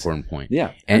very important point.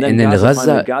 Yeah, and then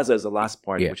Gaza, Gaza is the last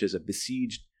part, which is a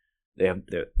besieged. They're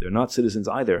not citizens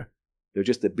either. They're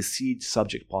just a besieged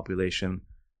subject population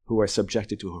who are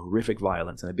subjected to horrific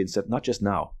violence, and have been said not just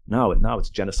now. Now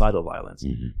it's genocidal violence,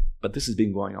 but this has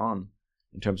been going on.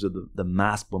 In terms of the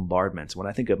mass bombardments. When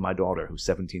I think of my daughter, who's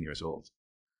 17 years old,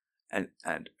 and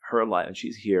her life, and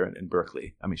she's here in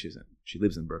Berkeley. I mean, she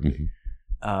lives in Berkeley,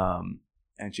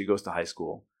 and she goes to high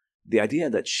school. The idea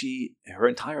that her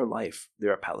entire life,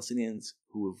 there are Palestinians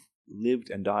who have lived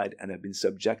and died and have been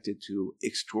subjected to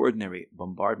extraordinary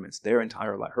bombardments her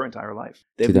entire life.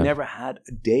 They've never had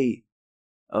a day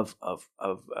of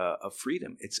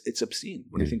freedom. It's obscene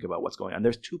when you think about what's going on.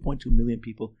 There's 2.2 million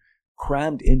people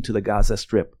crammed into the Gaza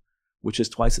Strip, which is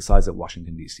twice the size of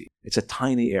Washington, D.C. It's a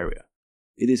tiny area.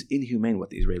 It is inhumane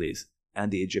what the Israelis and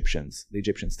the Egyptian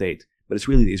state, but it's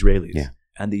really the Israelis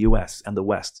and the U.S. and the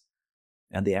West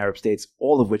and the Arab states,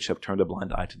 all of which have turned a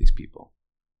blind eye to these people,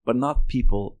 but not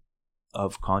people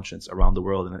of conscience around the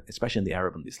world, and especially in the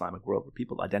Arab and the Islamic world, where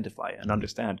people identify and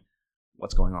understand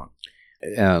what's going on.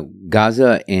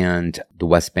 Gaza and the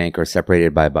West Bank are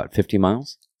separated by about 50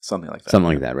 miles? Something like that. Something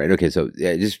like that, right? Okay, so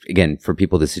just again for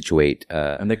people to situate,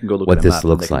 and they can go look what at the this map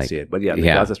looks and they like. can see it. But the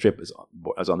Gaza Strip is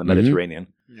on the Mediterranean.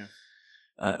 Yeah.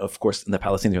 Of course, the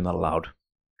Palestinians are not allowed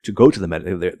to go to the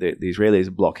Mediterranean. The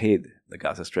Israelis blockade the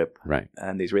Gaza Strip, right?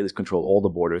 And the Israelis control all the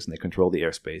borders and they control the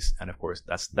airspace. And of course,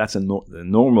 that's in the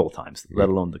normal times, let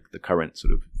alone the current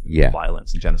sort of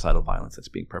violence and genocidal violence that's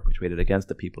being perpetrated against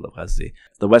the people of Gaza.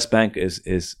 The West Bank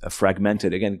is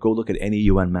fragmented. Again, go look at any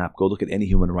UN map, go look at any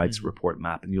human rights report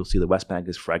map, and you'll see the West Bank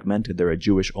is fragmented. There are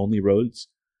Jewish-only roads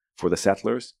for the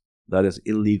settlers, that is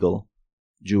illegal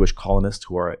Jewish colonists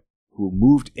who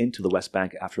moved into the West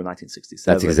Bank after 1967.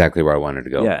 That's exactly where I wanted to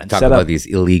go. Yeah, and talk about these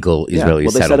illegal Israeli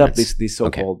they settlements. set up these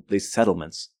so-called these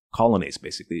settlements, colonies,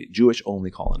 basically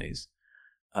Jewish-only colonies.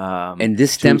 And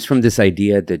this stems from this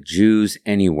idea that Jews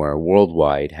anywhere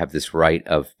worldwide have this right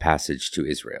of passage to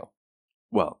Israel.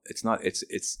 Well, it's not.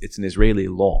 It's an Israeli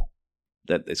law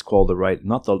that it's called the right.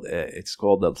 Not the. It's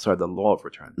called the law of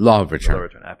return. Law of return. Law of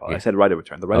return. I said right of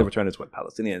return. The right of return is what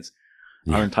Palestinians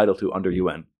are entitled to under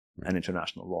UN and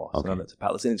international law. So the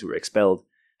Palestinians who were expelled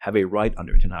have a right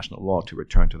under international law to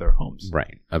return to their homes.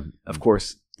 Right. Of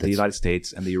course, the United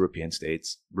States and the European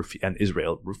states and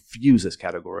Israel refuse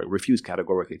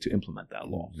categorically to implement that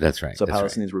law. That's right. So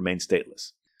Palestinians remain stateless.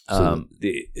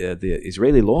 The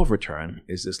Israeli law of return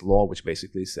is this law which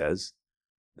basically says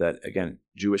that, again,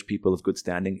 Jewish people of good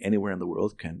standing anywhere in the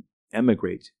world can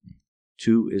emigrate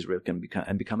to Israel, can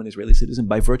become an Israeli citizen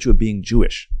by virtue of being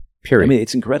Jewish. Period. I mean,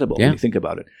 it's incredible when you think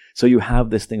about it. So you have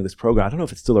this program. I don't know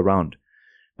if it's still around,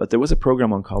 but there was a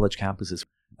program on college campuses.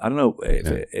 I don't know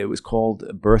if it was called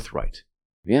Birthright.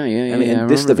 Yeah. I mean,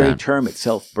 the very term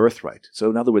itself, birthright. So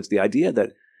in other words, the idea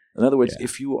that,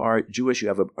 if you are Jewish, you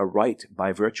have a right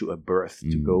by virtue of birth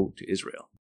to go to Israel.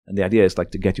 And the idea is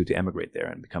like to get you to emigrate there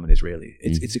and become an Israeli.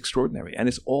 It's extraordinary. And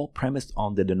it's all premised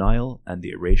on the denial and the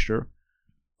erasure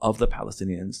of the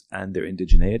Palestinians and their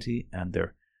indigeneity and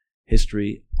their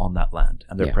history on that land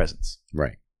and their presence.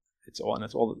 Right.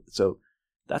 So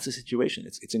that's the situation.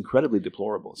 It's incredibly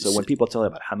deplorable. So when people tell you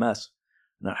about Hamas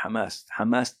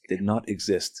did not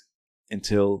exist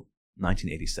until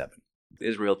 1987.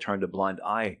 Israel turned a blind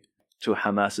eye to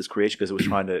Hamas's creation because it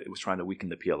was trying to weaken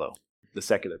the PLO, the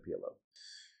secular PLO.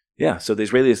 Yeah, so the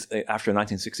Israelis after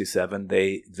 1967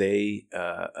 they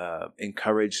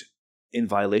encouraged, in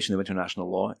violation of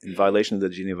international law, in violation of the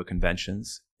Geneva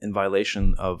Conventions, in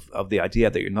violation of the idea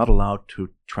that you're not allowed to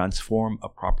transform a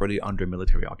property under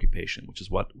military occupation, which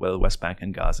is what the West Bank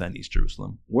and Gaza and East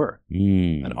Jerusalem were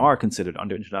and are considered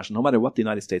under international. No matter what the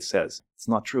United States says, it's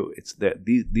not true. It's that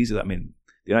these are. I mean,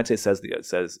 the United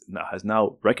States has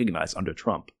now recognized under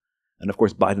Trump, and of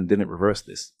course Biden didn't reverse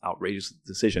this outrageous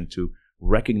decision to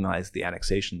recognize the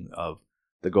annexation of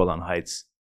the Golan Heights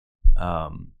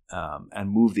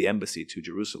and move the embassy to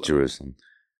Jerusalem.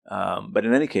 But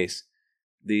in any case,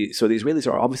 the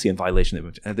Israelis are obviously in violation of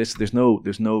it. And there's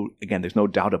no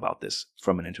doubt about this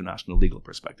from an international legal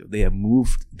perspective. They have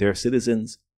moved their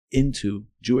citizens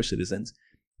Jewish citizens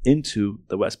into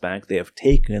the West Bank. They have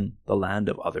taken the land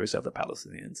of others, of the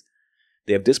Palestinians.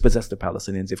 They have dispossessed the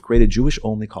Palestinians. They've created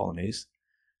Jewish-only colonies,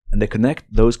 and they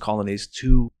connect those colonies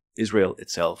to Israel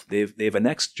itself. They've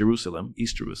annexed Jerusalem,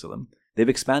 East Jerusalem. They've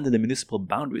expanded the municipal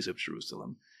boundaries of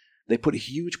Jerusalem. They put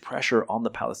huge pressure on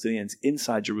the Palestinians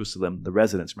inside Jerusalem, the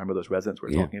residents, remember those residents we're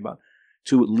talking about,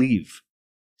 to leave,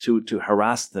 to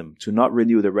harass them, to not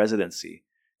renew their residency.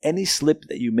 Any slip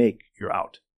that you make, you're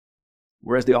out.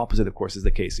 Whereas the opposite, of course, is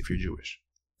the case if you're Jewish.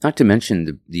 Not to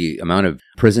mention the amount of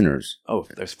prisoners. Oh,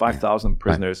 there's 5,000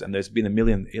 prisoners, and there's been 1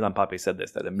 million, Ilan Pappé said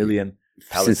this, that 1 million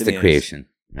Palestinians since the creation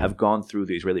have gone through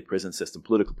the Israeli prison system,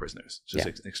 political prisoners, which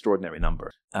is an extraordinary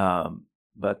number.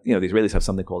 But the Israelis have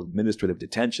something called administrative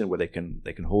detention, where they can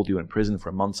hold you in prison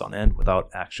for months on end without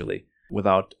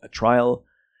a trial.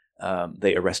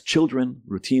 They arrest children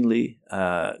routinely.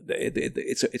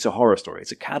 It's a horror story.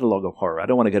 It's a catalog of horror. I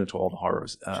don't want to get into all the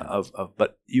horrors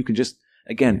but you can just,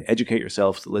 again, educate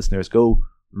yourselves, the listeners. Go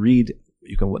read.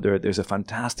 There's a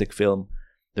fantastic film.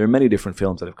 There are many different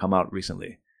films that have come out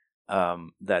recently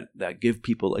that give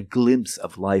people a glimpse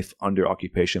of life under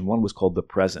occupation. One was called The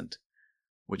Present,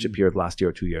 which appeared last year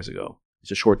or 2 years ago.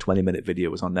 It's a short 20-minute video.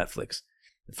 It was on Netflix.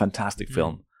 A fantastic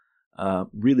film.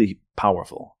 Really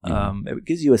powerful. It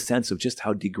gives you a sense of just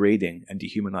how degrading and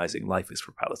dehumanizing life is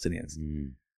for Palestinians.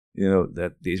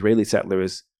 That the Israeli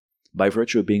settlers, by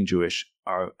virtue of being Jewish,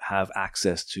 have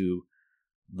access to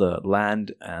the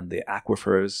land and the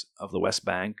aquifers of the West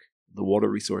Bank, the water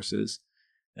resources,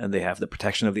 and they have the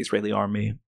protection of the Israeli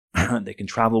army. They can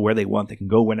travel where they want. They can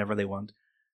go whenever they want.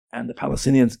 And the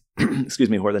Palestinians,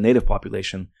 who are the native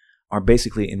population, are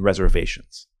basically in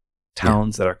reservations,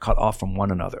 towns that are cut off from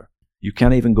one another. You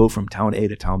can't even go from town A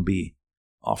to town B,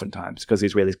 oftentimes, because the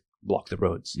Israelis block the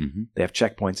roads. They have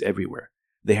checkpoints everywhere.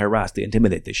 They harass, they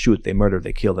intimidate, they shoot, they murder,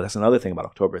 they kill. That's another thing about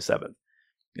October 7th,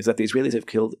 is that the Israelis have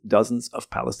killed dozens of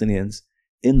Palestinians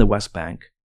in the West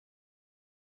Bank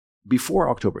before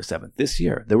October 7th. This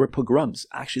year, there were pogroms.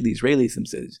 Actually, the Israelis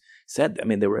themselves said,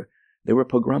 there were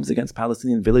pogroms against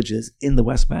Palestinian villages in the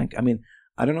West Bank.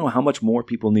 I don't know how much more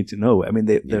people need to know.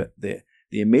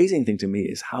 The amazing thing to me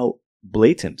is how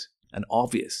blatant and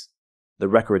obvious the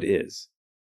record is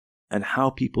and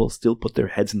how people still put their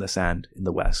heads in the sand in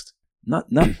the West. Not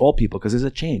all people, because there's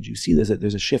a change. You see there's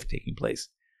a shift taking place.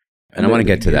 And I want to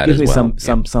get to that as well. It gives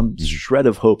me some shred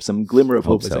of hope, some glimmer of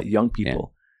hope is that young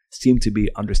people seem to be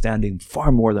understanding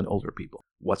far more than older people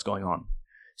what's going on.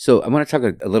 So I want to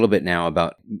talk a little bit now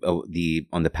about on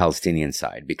the Palestinian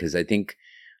side, because I think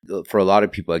for a lot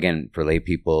of people, again, for lay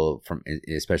people,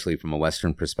 especially from a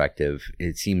Western perspective,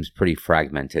 it seems pretty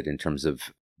fragmented in terms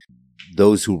of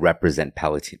those who represent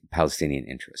Palestinian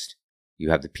interest. You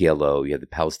have the PLO, you have the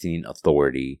Palestinian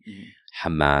Authority,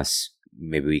 Hamas.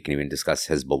 Maybe we can even discuss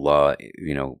Hezbollah,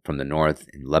 from the north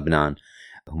in Lebanon.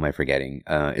 Who am I forgetting?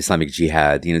 Islamic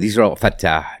Jihad. These are all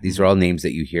Fatah. These are all names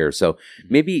that you hear. So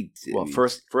maybe... Well,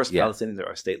 first Palestinians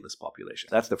are a stateless population.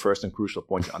 That's the first and crucial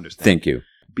point to understand. Thank you.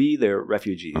 B, they're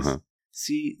refugees.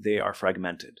 C, they are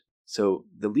fragmented. So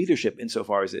the leadership,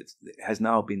 insofar as it has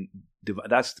now been...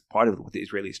 That's part of what the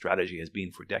Israeli strategy has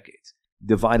been for decades.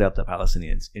 Divide up the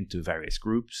Palestinians into various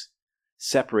groups,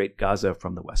 separate Gaza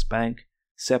from the West Bank,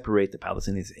 separate the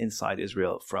Palestinians inside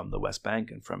Israel from the West Bank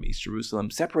and from East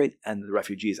Jerusalem, separate and the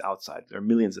refugees outside. There are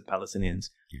millions of Palestinians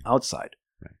outside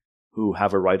who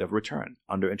have a right of return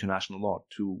under international law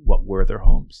to what were their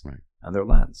homes and their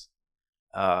lands.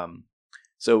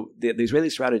 So the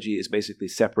Israeli strategy is basically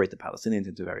separate the Palestinians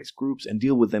into various groups and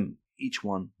deal with them, each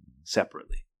one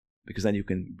separately, because then you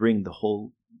can bring the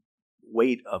whole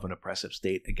weight of an oppressive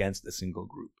state against a single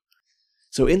group.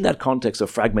 So in that context of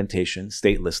fragmentation,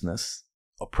 statelessness,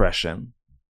 oppression,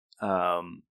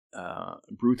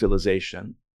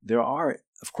 brutalization, there are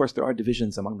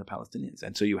divisions among the Palestinians.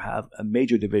 And so you have a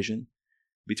major division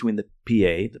between the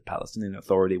PA, the Palestinian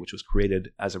Authority, which was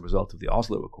created as a result of the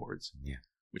Oslo Accords,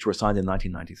 which were signed in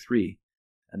 1993.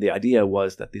 And the idea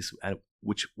was that this,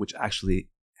 which actually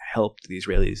helped the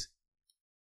Israelis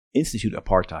institute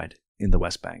apartheid in the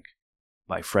West Bank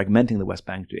by fragmenting the West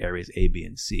Bank to areas A, B,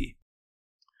 and C.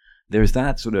 There's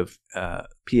that sort of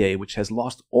PA which has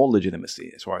lost all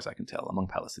legitimacy, as far as I can tell, among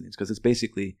Palestinians, because it's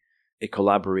basically a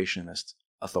collaborationist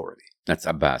authority. That's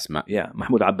Abbas.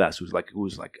 Mahmoud Abbas, who's like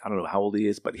I don't know how old he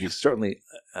is, but he's certainly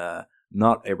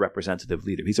not a representative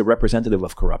leader. He's a representative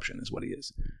of corruption, is what he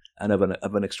is, and of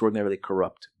an extraordinarily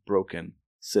corrupt, broken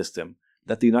system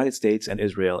that the United States and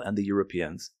Israel and the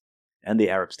Europeans and the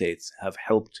Arab states have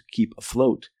helped keep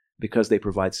afloat because they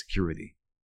provide security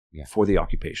for the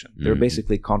occupation. They're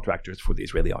basically contractors for the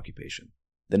Israeli occupation.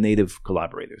 The native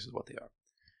collaborators is what they are.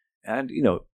 And,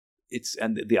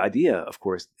 the idea, of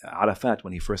course, Arafat,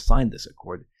 when he first signed this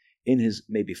accord, in his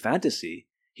maybe fantasy,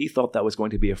 he thought that was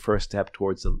going to be a first step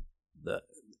towards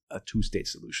a two-state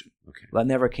solution. Okay. That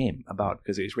never came about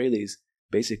because the Israelis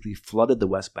basically flooded the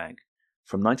West Bank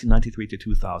from 1993 to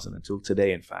 2000 until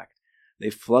today, in fact. They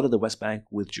flooded the West Bank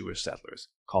with Jewish settlers,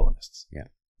 colonists. Yeah.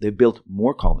 They built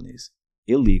more colonies,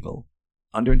 illegal,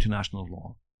 under international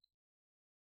law,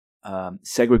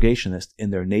 segregationist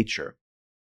in their nature,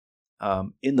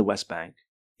 in the West Bank,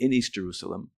 in East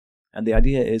Jerusalem. And the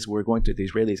idea is the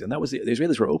Israelis, and the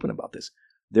Israelis were open about this,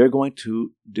 they're going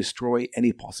to destroy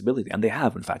any possibility, and they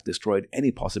have, in fact, destroyed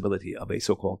any possibility of a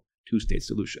so-called two-state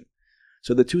solution.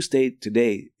 So the two-state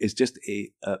today is just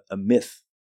a myth.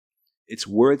 It's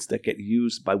words that get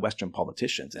used by Western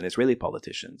politicians and Israeli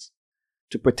politicians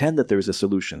to pretend that there is a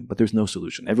solution, but there's no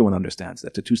solution. Everyone understands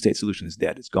that the two-state solution is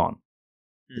dead. It's gone.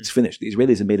 It's finished. The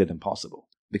Israelis have made it impossible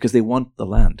because they want the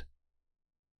land.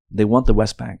 They want the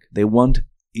West Bank. They want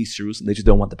East Jerusalem. They just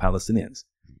don't want the Palestinians.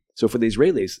 So for the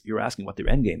Israelis, you're asking what their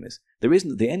end game is.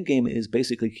 The end game is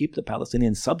basically keep the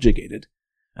Palestinians subjugated.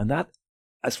 And that,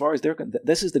 as far as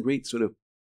this is the great sort of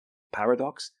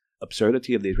paradox,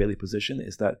 absurdity of the Israeli position,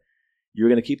 is that you're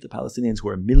going to keep the Palestinians, who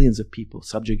are millions of people,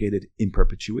 subjugated in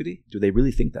perpetuity. Do they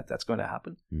really think that that's going to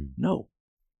happen? No.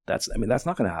 That's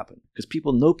not going to happen. Because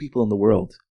people in the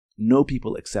world, no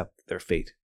people accept their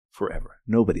fate forever.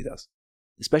 Nobody does.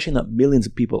 Especially not millions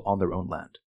of people on their own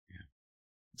land. Yeah.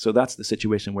 So that's the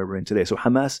situation where we're in today. So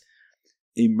Hamas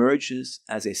emerges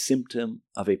as a symptom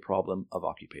of a problem of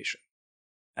occupation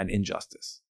and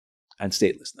injustice and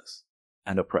statelessness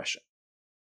and oppression.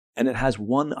 And it has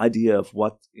one idea of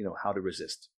how to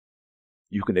resist.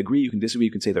 You can agree, you can disagree,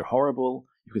 you can say they're horrible,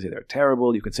 you can say they're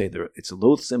terrible, you can say it's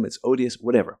loathsome, it's odious,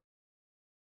 whatever.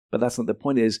 But that's not the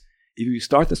point. Is if you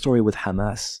start the story with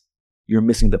Hamas, you're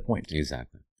missing the point.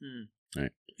 Exactly.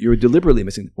 Right. You're deliberately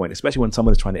missing the point, especially when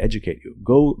someone is trying to educate you.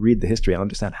 Go read the history and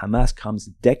understand Hamas comes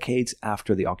decades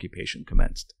after the occupation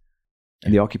commenced.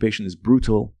 And the occupation is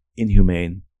brutal,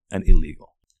 inhumane, and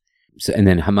illegal. So, and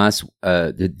then Hamas,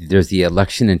 there's the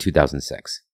election in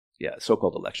 2006. Yeah,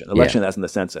 so-called election. Election as in the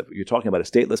sense of you're talking about a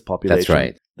stateless population That's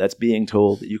right. that's being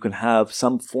told that you can have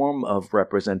some form of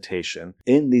representation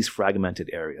in these fragmented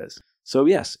areas. So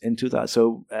yes, in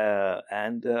 2000,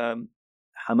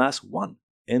 Hamas won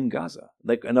in Gaza.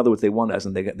 Like, in other words, they won as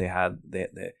in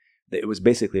it was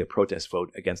basically a protest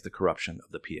vote against the corruption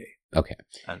of the PA. Okay.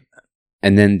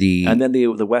 And then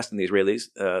the West and the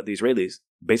Israelis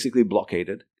basically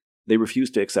blockaded. They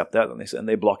refused to accept that, and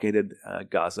they blockaded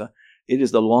Gaza. It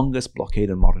is the longest blockade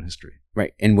in modern history.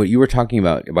 Right. And what you were talking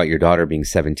about your daughter being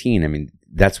 17, I mean,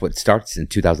 that's what starts in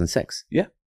 2006. Yeah.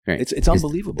 Right. It's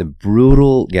unbelievable. The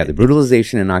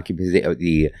brutalization and occupation,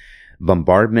 the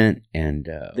bombardment and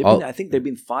I think there've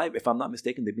been 5, if I'm not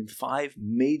mistaken, there've been 5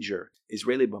 major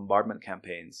Israeli bombardment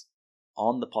campaigns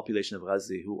on the population of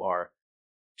Gaza, who are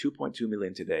 2.2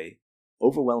 million today,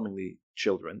 overwhelmingly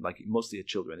children, like mostly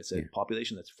children. It's a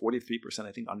population that's 43%,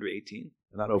 I think, under 18.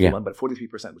 Not overwhelmed, but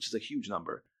 43%, which is a huge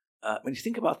number. When you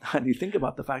think about that, you think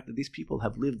about the fact that these people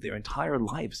have lived their entire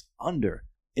lives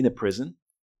in a prison,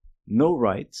 no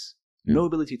rights, no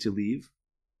ability to leave.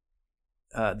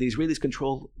 The Israelis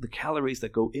control the calories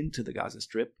that go into the Gaza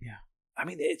Strip. Yeah, I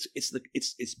mean,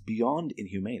 it's beyond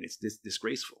inhumane. It's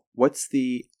disgraceful. What's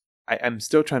the? I'm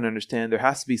still trying to understand. There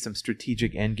has to be some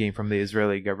strategic endgame from the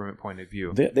Israeli government point of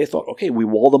view. They thought, okay, we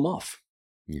wall them off.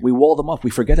 Yeah. We wall them off.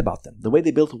 We forget about them. The way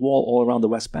they built a wall all around the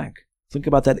West Bank. Think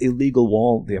about that illegal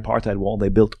wall, the apartheid wall they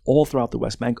built all throughout the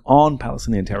West Bank on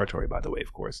Palestinian territory, by the way,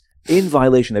 of course, in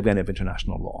violation again of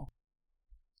international law.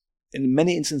 In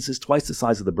many instances, twice the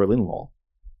size of the Berlin Wall.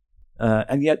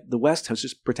 And yet the West has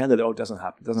just pretended, it doesn't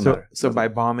happen. It doesn't matter. So by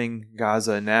bombing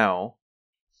Gaza now,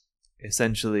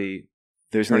 essentially...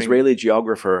 There's an Israeli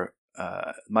geographer.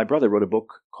 My brother wrote a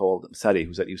book called Sadi,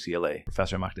 who's at UCLA,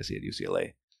 Professor Makdisi at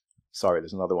UCLA. Sorry,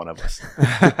 there's another one of us.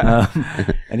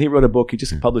 And he wrote a book. He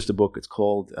just published a book. It's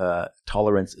called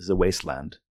Tolerance is a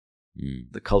Wasteland,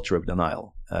 The Culture of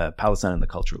Denial, Palestine and the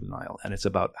Culture of Denial. And it's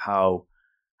about how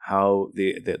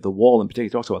the wall in particular, he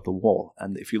talks about the wall.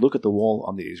 And if you look at the wall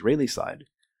on the Israeli side,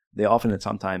 they often and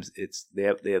sometimes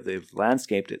they've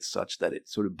landscaped it such that it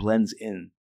sort of blends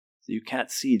in. So you can't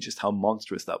see just how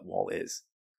monstrous that wall is.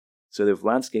 So they've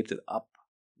landscaped it up,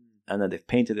 and then they've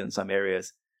painted it in some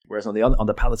areas. Whereas on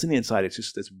the Palestinian side, it's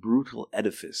just this brutal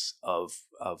edifice of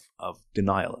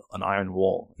denial, an iron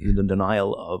wall, the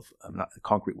denial of not a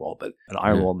concrete wall, but an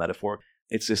iron wall metaphor.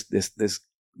 It's just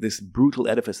this brutal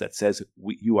edifice that says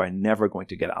you are never going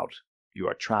to get out. You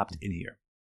are trapped in here.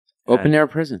 Open air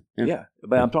prison. Yeah,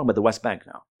 but I'm talking about the West Bank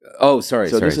now. Oh, sorry.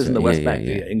 So this is in the West Bank.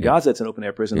 In Gaza, it's an open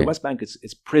air prison. The West Bank,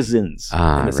 it's prisons. In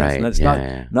a sense. Right. And it's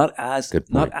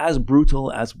not as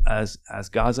brutal as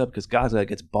Gaza, because Gaza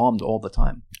gets bombed all the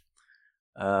time.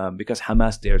 Because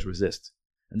Hamas dares resist.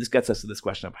 And this gets us to this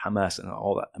question of Hamas and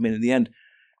all that. I mean, in the end,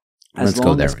 as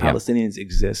long as Palestinians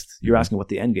exist, you're asking what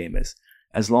the end game is.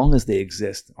 As long as they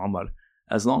exist, Omar,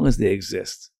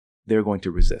 they're going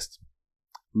to resist.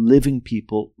 Living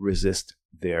people resist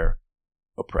their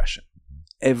oppression.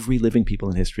 Every living people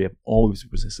in history have always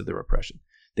resisted their oppression.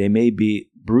 They may be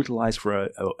brutalized for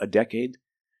a decade.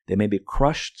 They may be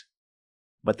crushed,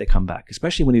 but they come back.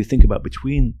 Especially when you think about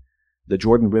between the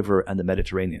Jordan River and the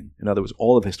Mediterranean. In other words,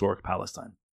 all of historic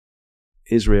Palestine.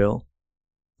 Israel,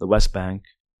 the West Bank,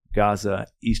 Gaza,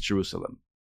 East Jerusalem.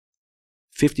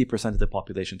 50% of the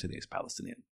population today is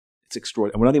Palestinian. It's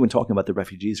extraordinary. And we're not even talking about the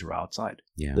refugees who are outside.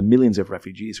 Yeah. The millions of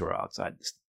refugees who are outside,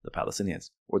 the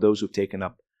Palestinians, or those who've taken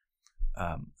up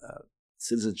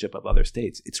citizenship of other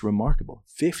states. It's remarkable.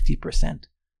 50%.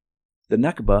 The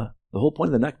Nakba, the whole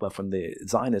point of the Nakba from the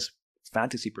Zionist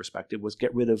fantasy perspective was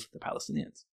get rid of the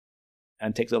Palestinians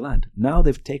and take the land. Now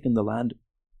they've taken the land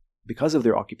because of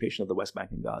their occupation of the West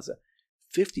Bank and Gaza.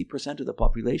 50% of the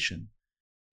population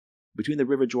between the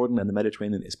River Jordan and the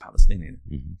Mediterranean is Palestinian.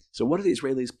 Mm-hmm. So what do the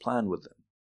Israelis plan with them?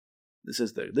 This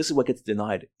is what gets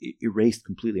denied, erased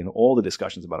completely in all the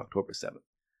discussions about October 7th.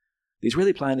 The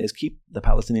Israeli plan is keep the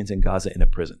Palestinians in Gaza in a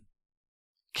prison.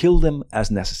 Kill them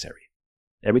as necessary.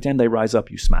 Every time they rise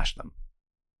up, you smash them.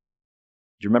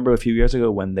 Do you remember a few years ago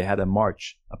when they had a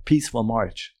peaceful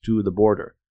march to the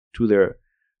border, to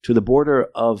the border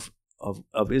of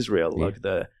Israel, like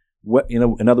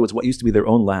in other words, what used to be their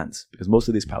own lands, because most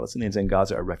of these Palestinians in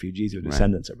Gaza are refugees or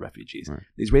descendants of refugees. Right.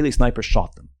 The Israeli snipers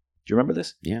shot them. Do you remember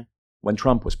this? Yeah. When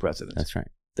Trump was president. That's right.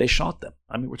 They shot them.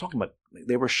 I mean, we're talking about,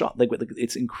 they were shot.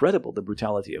 It's incredible, the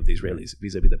brutality of the Israelis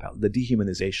vis-a-vis the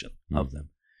dehumanization of them.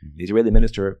 Mm-hmm. The Israeli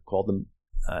minister called them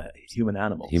human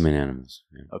animals. Human animals.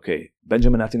 Yeah. Okay.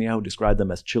 Benjamin Netanyahu described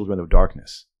them as children of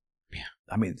darkness. Yeah.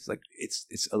 I mean, it's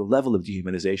a level of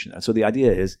dehumanization. And so the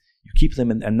idea is you keep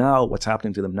them in, and now what's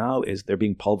happening to them now is they're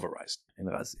being pulverized in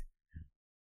Gaza.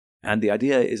 And the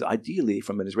idea is, ideally,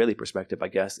 from an Israeli perspective, I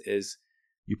guess, is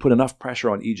you put enough pressure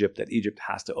on Egypt that Egypt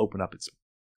has to open up its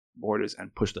borders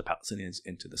and push the Palestinians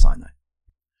into the Sinai.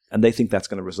 And they think that's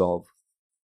going to resolve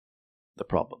the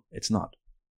problem. It's not.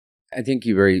 I think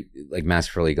you very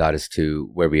masterfully got us to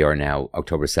where we are now,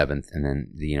 October 7th, and then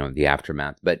the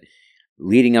aftermath. But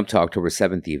leading up to October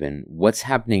 7th, even, what's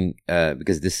happening?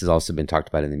 Because this has also been talked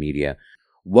about in the media.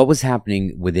 What was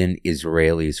happening within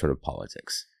Israeli sort of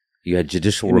politics? You had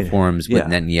judicial reforms with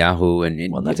Netanyahu and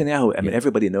Netanyahu. I mean,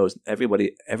 everybody knows.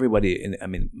 Everybody.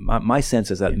 My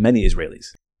sense is that many Israelis.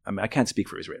 I mean, I can't speak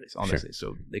for Israelis, honestly,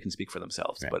 so they can speak for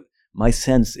themselves. Right. But my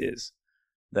sense is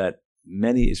that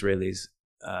many Israelis,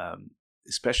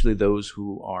 especially those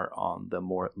who are on the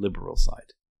more liberal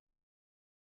side,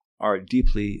 are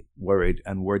deeply worried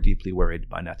and were deeply worried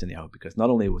by Netanyahu, because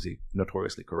not only was he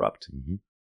notoriously corrupt,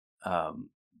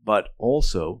 but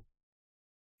also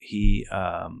he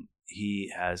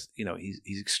has,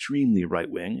 he's extremely right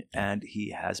wing, and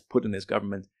he has put in his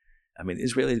government. I mean,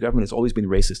 Israeli government has always been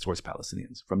racist towards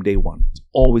Palestinians from day one. It's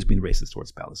always been racist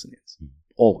towards Palestinians,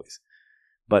 always.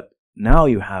 But now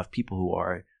you have people who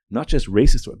are not just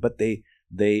racist, but they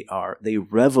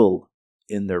revel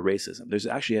in their racism. There's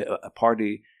actually a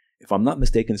party, if I'm not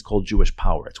mistaken, it's called Jewish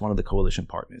Power. It's one of the coalition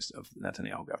partners of the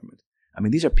Netanyahu government. I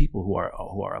mean, these are people who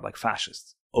are like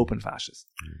fascists, open fascists.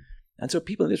 And so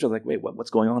people in Israel are like, wait, what's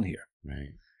going on here?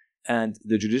 Right. And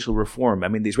the judicial reform, I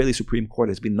mean, the Israeli Supreme Court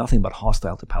has been nothing but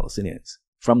hostile to Palestinians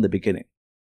from the beginning.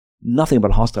 Nothing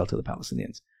but hostile to the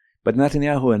Palestinians. But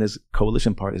Netanyahu and his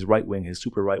coalition partner, his right-wing, his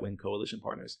super right-wing coalition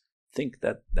partners, think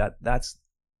that that's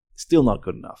still not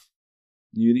good enough.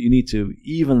 You need to,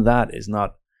 even that is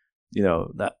not,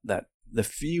 that the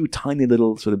few tiny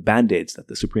little sort of band-aids that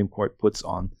the Supreme Court puts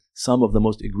on some of the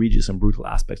most egregious and brutal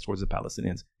aspects towards the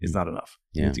Palestinians is not enough.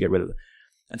 You need to get rid of it.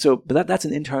 And so, but that's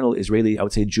an internal Israeli, I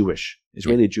would say Jewish.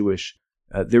 There were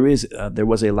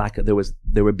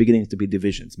beginning to be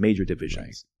divisions, major divisions.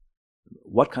 Right.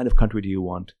 What kind of country do you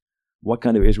want? What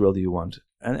kind of Israel do you want?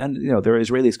 And there are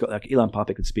Israelis, like Ilan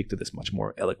Pappé could speak to this much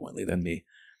more eloquently than me.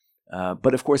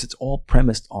 But of course, it's all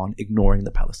premised on ignoring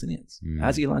the Palestinians.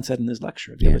 As Ilan said in his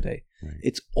lecture the other day,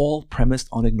 it's all premised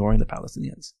on ignoring the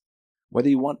Palestinians. Whether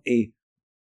you want a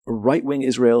right-wing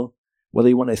Israel, whether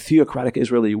you want a theocratic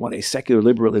Israel, or you want a secular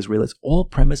liberal Israel, it's all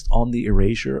premised on the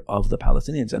erasure of the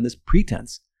Palestinians. And this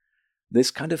pretense, this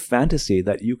kind of fantasy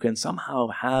that you can somehow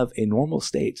have a normal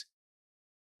state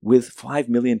with 5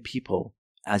 million people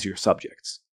as your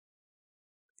subjects,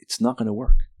 it's not going to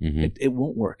work. It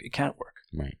won't work. It can't work.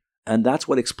 Right. And that's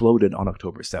what exploded on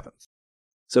October 7th.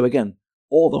 So again,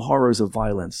 all the horrors of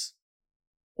violence,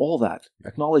 all that,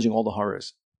 acknowledging all the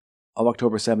horrors of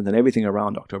October 7th and everything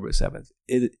around October 7th,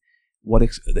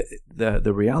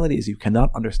 the reality is you cannot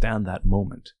understand that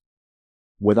moment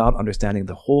without understanding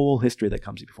the whole history that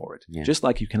comes before it. Yeah. Just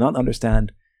like you cannot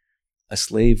understand a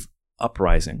slave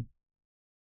uprising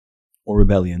or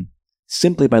rebellion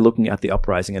simply by looking at the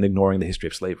uprising and ignoring the history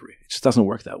of slavery. It just doesn't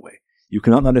work that way. You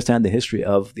cannot understand the history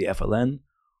of the FLN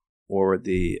or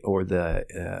the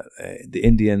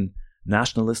Indian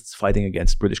nationalists fighting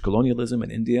against British colonialism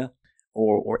in India,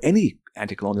 or any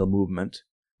anti-colonial movement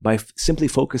by simply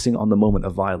focusing on the moment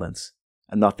of violence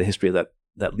and not the history that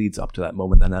leads up to that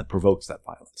moment and that provokes that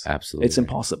violence. Absolutely. It's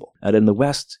impossible. And in the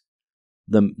West,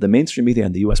 the mainstream media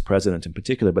and the US president in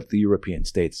particular, but the European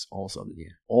states also,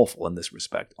 awful in this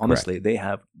respect. Honestly, they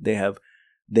have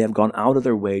gone out of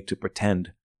their way to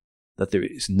pretend that there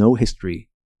is no history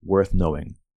worth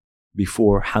knowing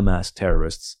before Hamas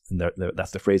terrorists, and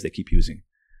that's the phrase they keep using,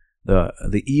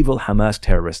 the evil Hamas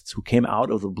terrorists who came out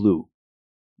of the blue.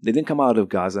 They didn't come out of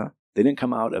Gaza. They didn't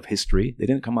come out of history. They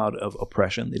didn't come out of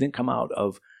oppression. They didn't come out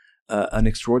of an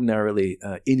extraordinarily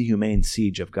inhumane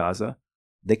siege of Gaza.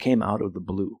 They came out of the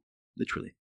blue,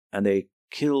 literally. And they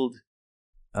killed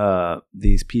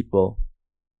these people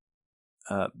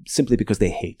simply because they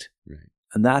hate. Right.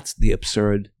 And that's the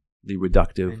absurd, the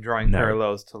reductive. And drawing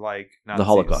parallels to Nazis. The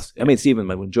Holocaust. I mean, it's even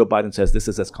when Joe Biden says this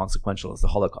is as consequential as the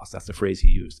Holocaust. That's the phrase he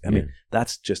used. I mean,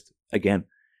 that's just, again,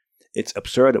 it's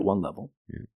absurd at one level.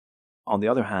 Yeah. On the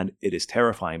other hand, it is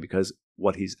terrifying because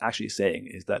what he's actually saying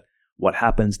is that what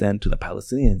happens then to the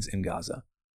Palestinians in Gaza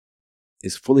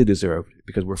is fully deserved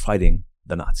because we're fighting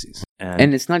the Nazis.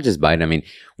 And it's not just Biden. I mean,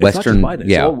 Western, not just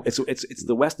Biden. It's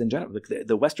the West in general.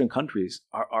 The Western countries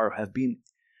have been.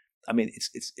 I mean,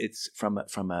 it's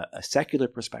from a secular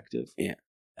perspective. Yeah.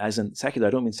 As in secular, I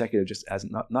don't mean secular just as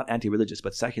not anti-religious,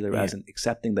 but secular as in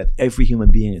accepting that every human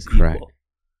being is equal.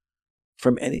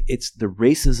 It's the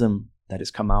racism that has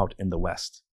come out in the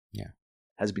West. Yeah.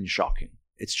 Has been shocking.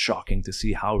 It's shocking to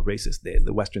see how racist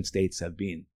the Western states have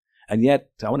been. And yet,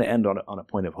 I want to end on a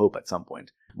point of hope at some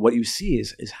point. What you see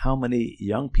is how many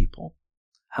young people,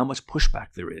 how much pushback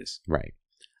there is. Right.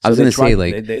 So I was going to say,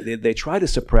 like, they try to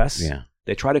suppress. Yeah.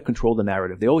 They try to control the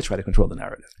narrative. They always try to control the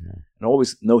narrative, Yeah. and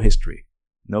always no history,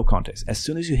 no context. As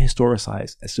soon as you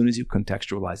historicize, as soon as you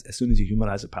contextualize, as soon as you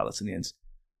humanize the Palestinians,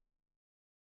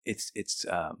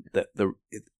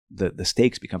 the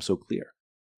stakes become so clear.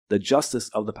 The justice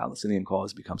of the Palestinian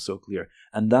cause becomes so clear,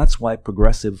 and that's why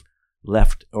progressive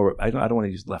left, or I don't want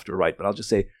to use left or right, but I'll just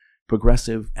say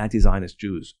progressive anti-Zionist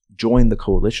Jews join the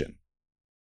coalition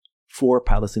for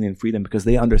Palestinian freedom, because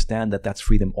they understand that that's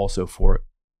freedom also for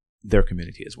their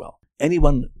community as well.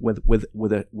 Anyone with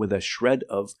a shred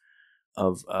of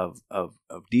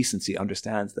decency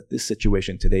understands that this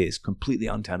situation today is completely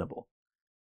untenable,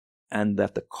 and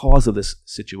that the cause of this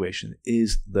situation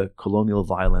is the colonial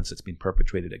violence that's been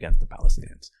perpetrated against the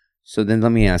Palestinians. So then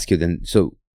let me ask you then,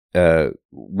 so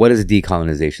what does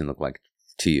decolonization look like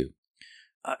to you?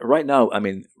 Right now,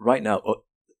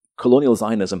 colonial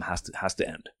Zionism has to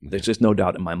end. Okay. There's just no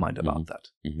doubt in my mind about that.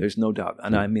 Mm-hmm. There's no doubt.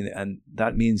 And and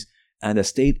that means, and a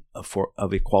state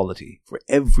of equality for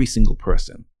every single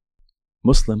person,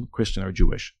 Muslim, Christian, or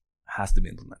Jewish, has to be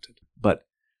implemented. But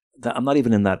I'm not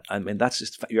even in that. I mean, that's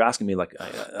just, you're asking me like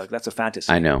that's a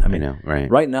fantasy. I know, right.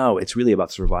 Right now, it's really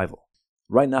about survival.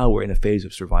 Right now, we're in a phase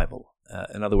of survival.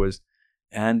 In other words,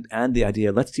 and the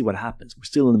idea, let's see what happens. We're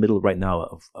still in the middle right now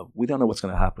of we don't know what's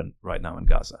going to happen right now in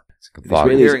Gaza.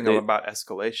 We're hearing about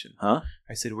escalation. Huh?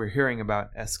 I said we're hearing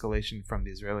about escalation from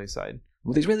the Israeli side.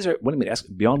 Well, the Israelis are, what do you mean,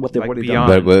 beyond what they've already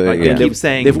beyond, done? They keep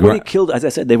saying they've already killed, as I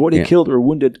said, they've already killed or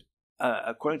wounded,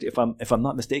 according to, if I'm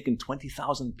not mistaken,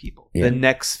 20,000 people. Yeah. The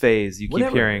next phase, you keep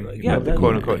hearing, the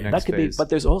quote-unquote next phase. But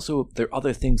there are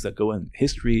other things that go in.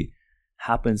 History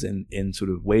happens in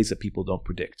sort of ways that people don't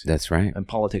predict. That's right. And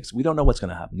politics, we don't know what's going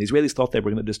to happen. The Israelis thought they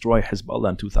were going to destroy Hezbollah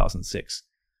in 2006.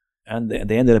 And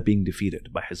they ended up being defeated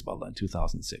by Hezbollah in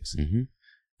 2006. Mm-hmm.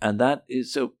 And that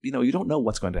is, so, you don't know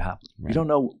what's going to happen. Right. You don't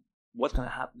know what's going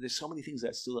to happen. There's so many things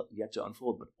that still yet to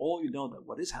unfold. But all you know that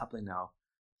what is happening now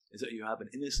is that you have an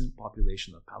innocent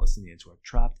population of Palestinians who are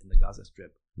trapped in the Gaza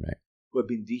Strip, right, who have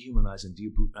been dehumanized and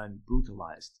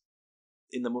brutalized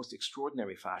in the most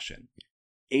extraordinary fashion,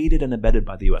 aided and abetted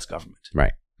by the U.S. government.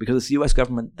 Right. Because it's the U.S.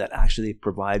 government that actually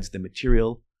provides the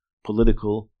material,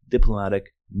 political,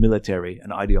 diplomatic, military,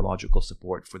 and ideological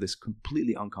support for this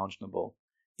completely unconscionable,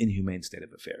 inhumane state of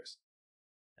affairs.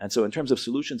 And so in terms of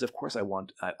solutions, of course, I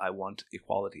want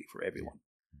equality for everyone.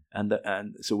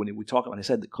 And so when we talk about, I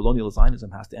said that colonial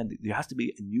Zionism has to end. There has to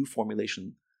be a new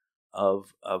formulation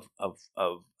of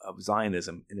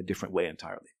Zionism in a different way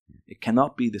entirely. It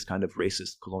cannot be this kind of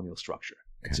racist colonial structure.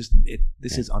 It's just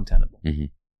this is untenable.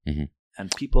 Mm-hmm. Mm-hmm.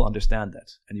 And people understand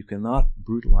that. And you cannot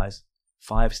brutalize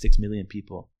 5-6 million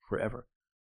people forever.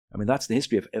 I mean, that's the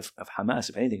history of Hamas.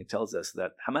 If anything, it tells us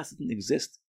that Hamas didn't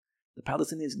exist. The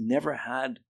Palestinians never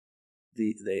had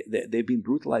they've been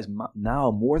brutalized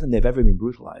now more than they've ever been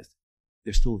brutalized.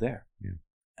 They're still there. Yeah.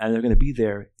 And they're going to be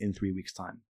there in 3 weeks'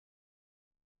 time.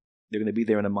 They're going to be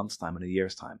there in a month's time, in a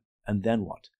year's time. And then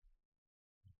what?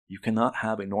 You cannot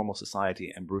have a normal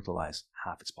society and brutalize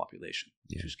half its population.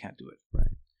 You just can't do it. Right.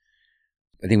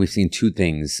 I think we've seen two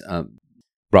things,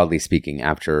 broadly speaking,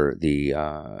 after the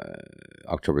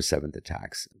October 7th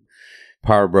attacks.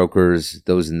 Power brokers,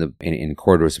 those in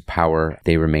corridors of power,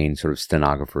 they remain sort of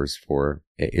stenographers for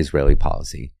Israeli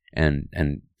policy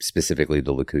and specifically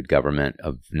the Likud government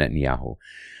of Netanyahu.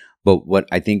 But what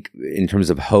I think in terms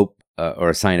of hope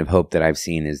or a sign of hope that I've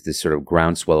seen is this sort of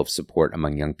groundswell of support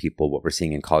among young people, what we're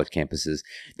seeing in college campuses,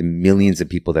 the millions of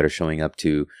people that are showing up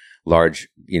to large,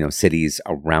 cities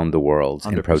around the world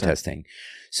 100%. And protesting.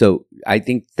 So I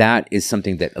think that is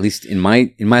something that, at least in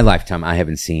my lifetime, I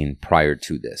haven't seen prior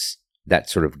to this. That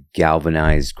sort of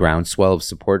galvanized groundswell of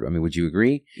support. I mean, would you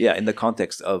agree? Yeah, in the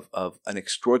context of an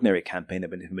extraordinary campaign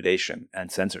of intimidation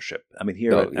and censorship. I mean,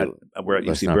 here at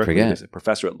UC Berkeley, there's a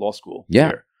professor at law school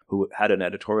here who had an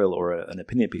editorial or an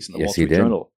opinion piece in the Wall Street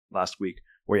Journal last week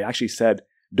where he actually said,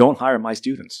 "Don't hire my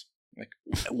students." Like,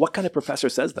 what kind of professor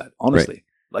says that? Honestly. Right.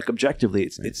 Like, objectively,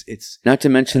 it's not to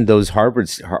mention those Harvard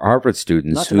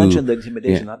students. Not to mention the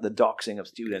intimidation, not the doxing of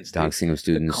students.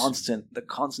 The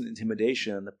constant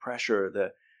intimidation and the pressure,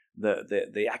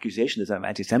 the accusations of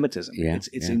anti-Semitism. Yeah,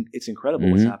 it's incredible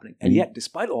what's happening. And yet,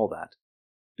 despite all that,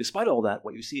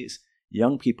 what you see is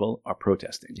young people are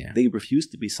protesting. Yeah. They refuse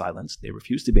to be silenced. They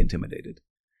refuse to be intimidated.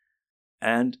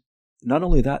 And not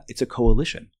only that, it's a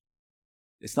coalition.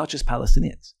 It's not just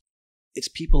Palestinians. It's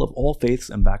people of all faiths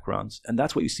and backgrounds. And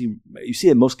that's what you see. You see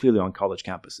it most clearly on college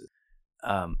campuses.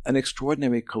 An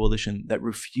extraordinary coalition that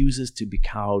refuses to be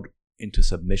cowed into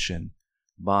submission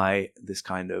by this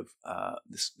kind of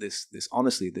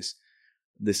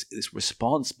this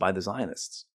response by the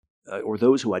Zionists or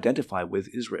those who identify with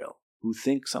Israel, who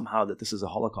think somehow that this is a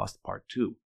Holocaust part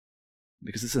 2,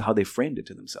 because this is how they framed it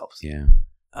to themselves. Yeah.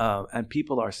 And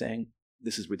people are saying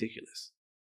this is ridiculous.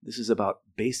 This is about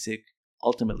basic.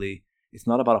 Ultimately, it's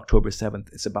not about October 7th.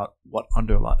 It's about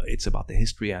it's about the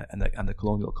history and the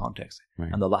colonial context,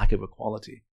 right, and the lack of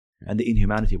equality, right, and the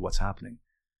inhumanity of what's happening.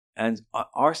 And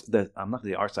I'm not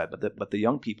the our side, but the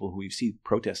young people who you see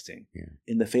protesting, yeah,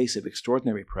 in the face of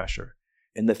extraordinary pressure,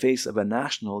 in the face of a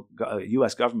national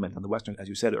U.S. government and the Western, as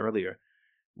you said earlier,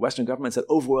 Western governments that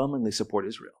overwhelmingly support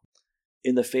Israel,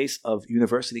 in the face of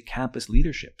university campus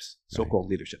leaderships, so-called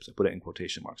right, leaderships, I put it in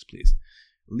quotation marks, please,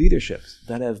 leaderships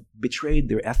that have betrayed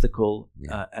their ethical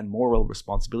and moral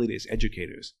responsibility as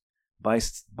educators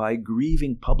by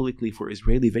grieving publicly for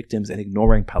Israeli victims and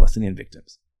ignoring Palestinian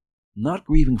victims. Not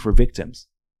grieving for victims,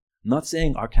 not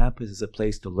saying our campus is a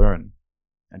place to learn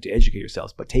and to educate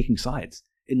yourselves, but taking sides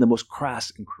in the most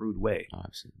crass and crude way. Oh,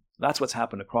 absolutely. That's what's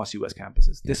happened across U.S.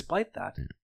 campuses. Yeah. Despite that,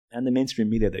 and the mainstream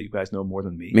media that you guys know more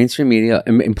than me. Mainstream media,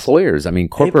 employers, I mean,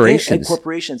 corporations. And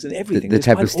corporations and everything. The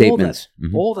type of statements.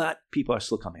 All that, people are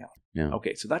still coming out. Yeah.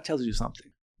 Okay, so that tells you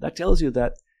something. That tells you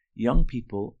that young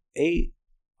people,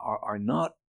 are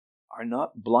not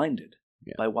blinded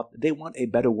by what they want, a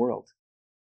better world.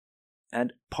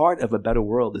 And part of a better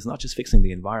world is not just fixing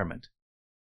the environment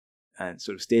and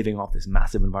sort of staving off this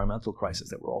massive environmental crisis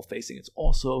that we're all facing. It's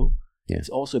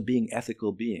also being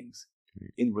ethical beings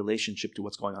in relationship to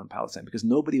what's going on in Palestine. Because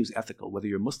nobody who's ethical, whether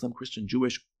you're Muslim, Christian,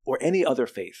 Jewish, or any other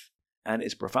faith, and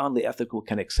is profoundly ethical,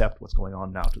 can accept what's going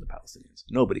on now to the Palestinians.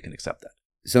 Nobody can accept that.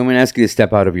 So I'm going to ask you to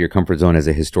step out of your comfort zone as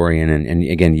a historian. And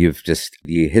again, you've just,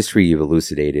 the history you've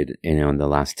elucidated in the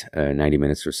last 90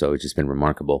 minutes or so has just been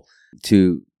remarkable.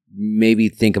 To maybe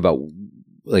think about,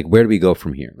 like, where do we go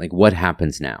from here? Like, what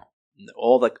happens now?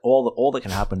 All that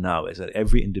can happen now is that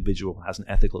every individual has an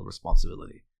ethical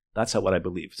responsibility. That's what I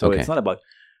believe. So It's not about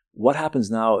what happens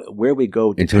now. Where we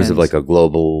go depends, in terms of like a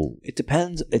global. It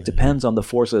depends. It depends on the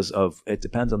forces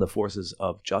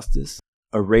of justice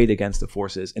arrayed against the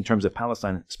forces in terms of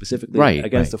Palestine specifically,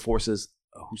 against the forces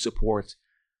who support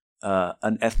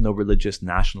an ethno-religious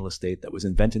nationalist state that was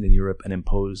invented in Europe and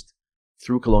imposed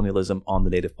through colonialism on the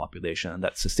native population, and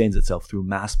that sustains itself through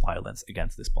mass violence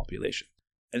against this population.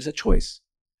 And it's a choice.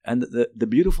 And the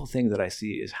beautiful thing that I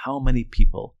see is how many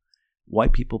people,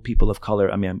 white people, people of color,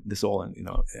 I mean, this all,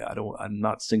 I'm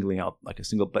not singling out like a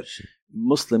single, but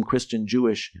Muslim, Christian,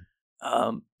 Jewish,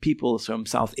 people from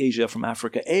South Asia, from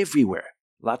Africa, everywhere,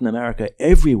 Latin America,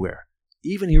 everywhere,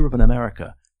 even Europe and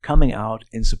America, coming out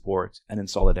in support and in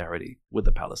solidarity with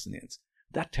the Palestinians.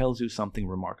 That tells you something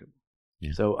remarkable.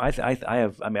 Yeah. So I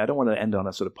don't want to end on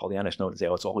a sort of Pollyannish note and say,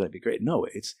 it's all going to be great. No,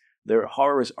 their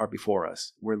horrors are before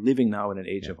us. We're living now in an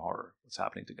age of horror. What's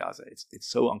happening to Gaza? It's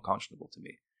so unconscionable to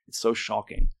me. It's so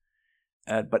shocking.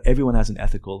 But everyone has an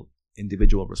ethical,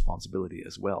 individual responsibility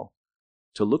as well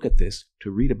to look at this,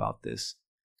 to read about this,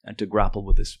 and to grapple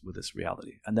with this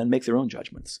reality, and then make their own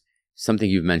judgments. Something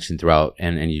you've mentioned throughout,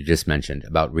 and you just mentioned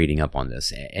about reading up on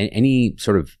this. Any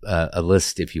sort of a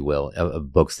list, if you will,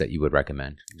 of books that you would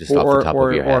recommend, just off the top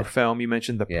of your head? Or film. You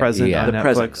mentioned The Present on Netflix.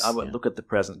 Present. I would look at The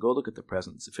Present. Go look at The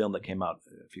Present. It's a film that came out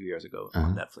a few years ago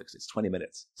on Netflix. It's 20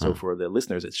 minutes. So for the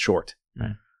listeners, it's short.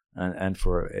 Right. And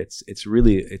for it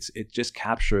just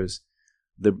captures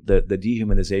the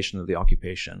dehumanization of the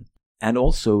occupation and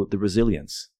also the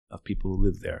resilience of people who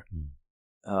live there.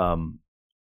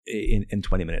 In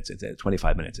 20 minutes,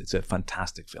 25 minutes. It's a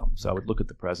fantastic film. So I would look at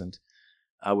The Present.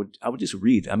 I would just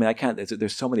read. I mean, I can't.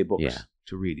 There's so many books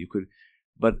to read. You could,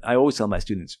 but I always tell my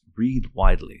students, read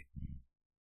widely.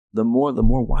 The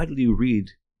more widely you read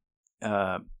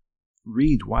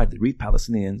widely. Read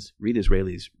Palestinians, read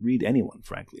Israelis, read anyone.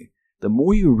 Frankly, the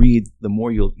more you read, the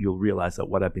more you'll realize that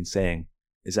what I've been saying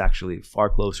is actually far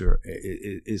closer.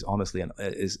 Is honestly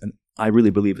I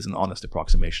really believe is an honest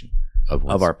approximation of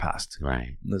our past.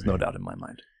 Right. There's no doubt in my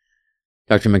mind.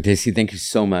 Dr. Makdisi, thank you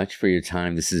so much for your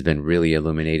time. This has been really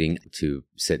illuminating to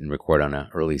sit and record on an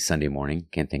early Sunday morning.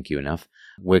 Can't thank you enough.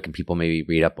 Where can people maybe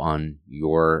read up on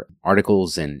your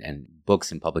articles and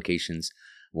books and publications?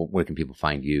 Where can people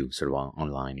find you sort of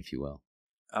online, if you will?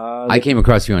 I came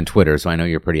across you on Twitter, so I know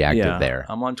you're pretty active there.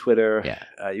 I'm on Twitter.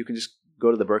 Yeah. You can just go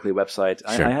to the Berkeley website.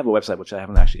 Sure. I have a website which I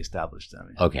haven't actually established. I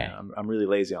mean, okay. I'm really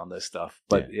lazy on this stuff,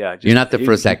 but you're not the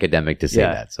first academic to say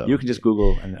that. So you can just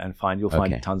Google and you'll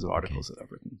find tons of articles that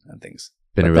I've written and things.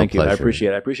 Been a But real thank you.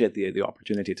 pleasure. I appreciate the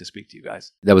opportunity to speak to you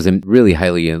guys. That was a really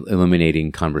highly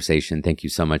illuminating conversation. Thank you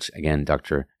so much again,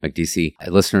 Dr. Makdisi.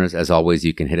 Listeners, as always,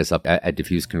 you can hit us up at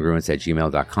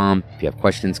diffusecongruence@gmail.com. If you have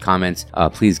questions, comments,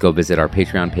 please go visit our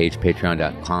Patreon page,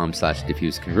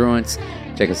 patreon.com/diffusecongruence.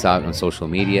 Check us out on social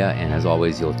media. And as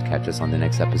always, you'll catch us on the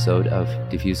next episode of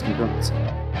Diffuse Congruence.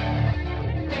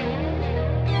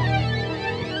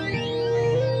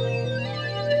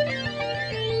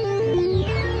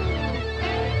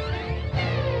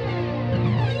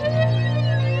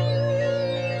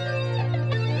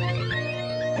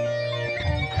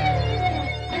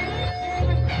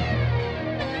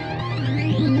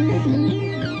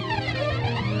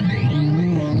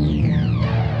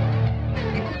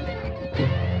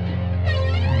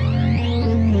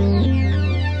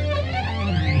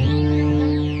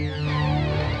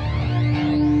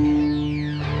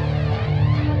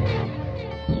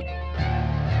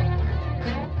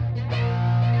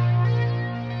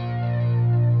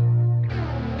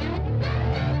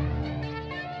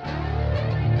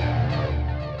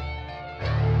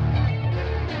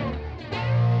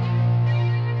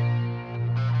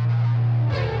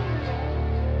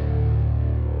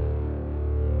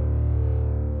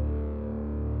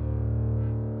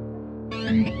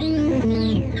 Mm-hmm.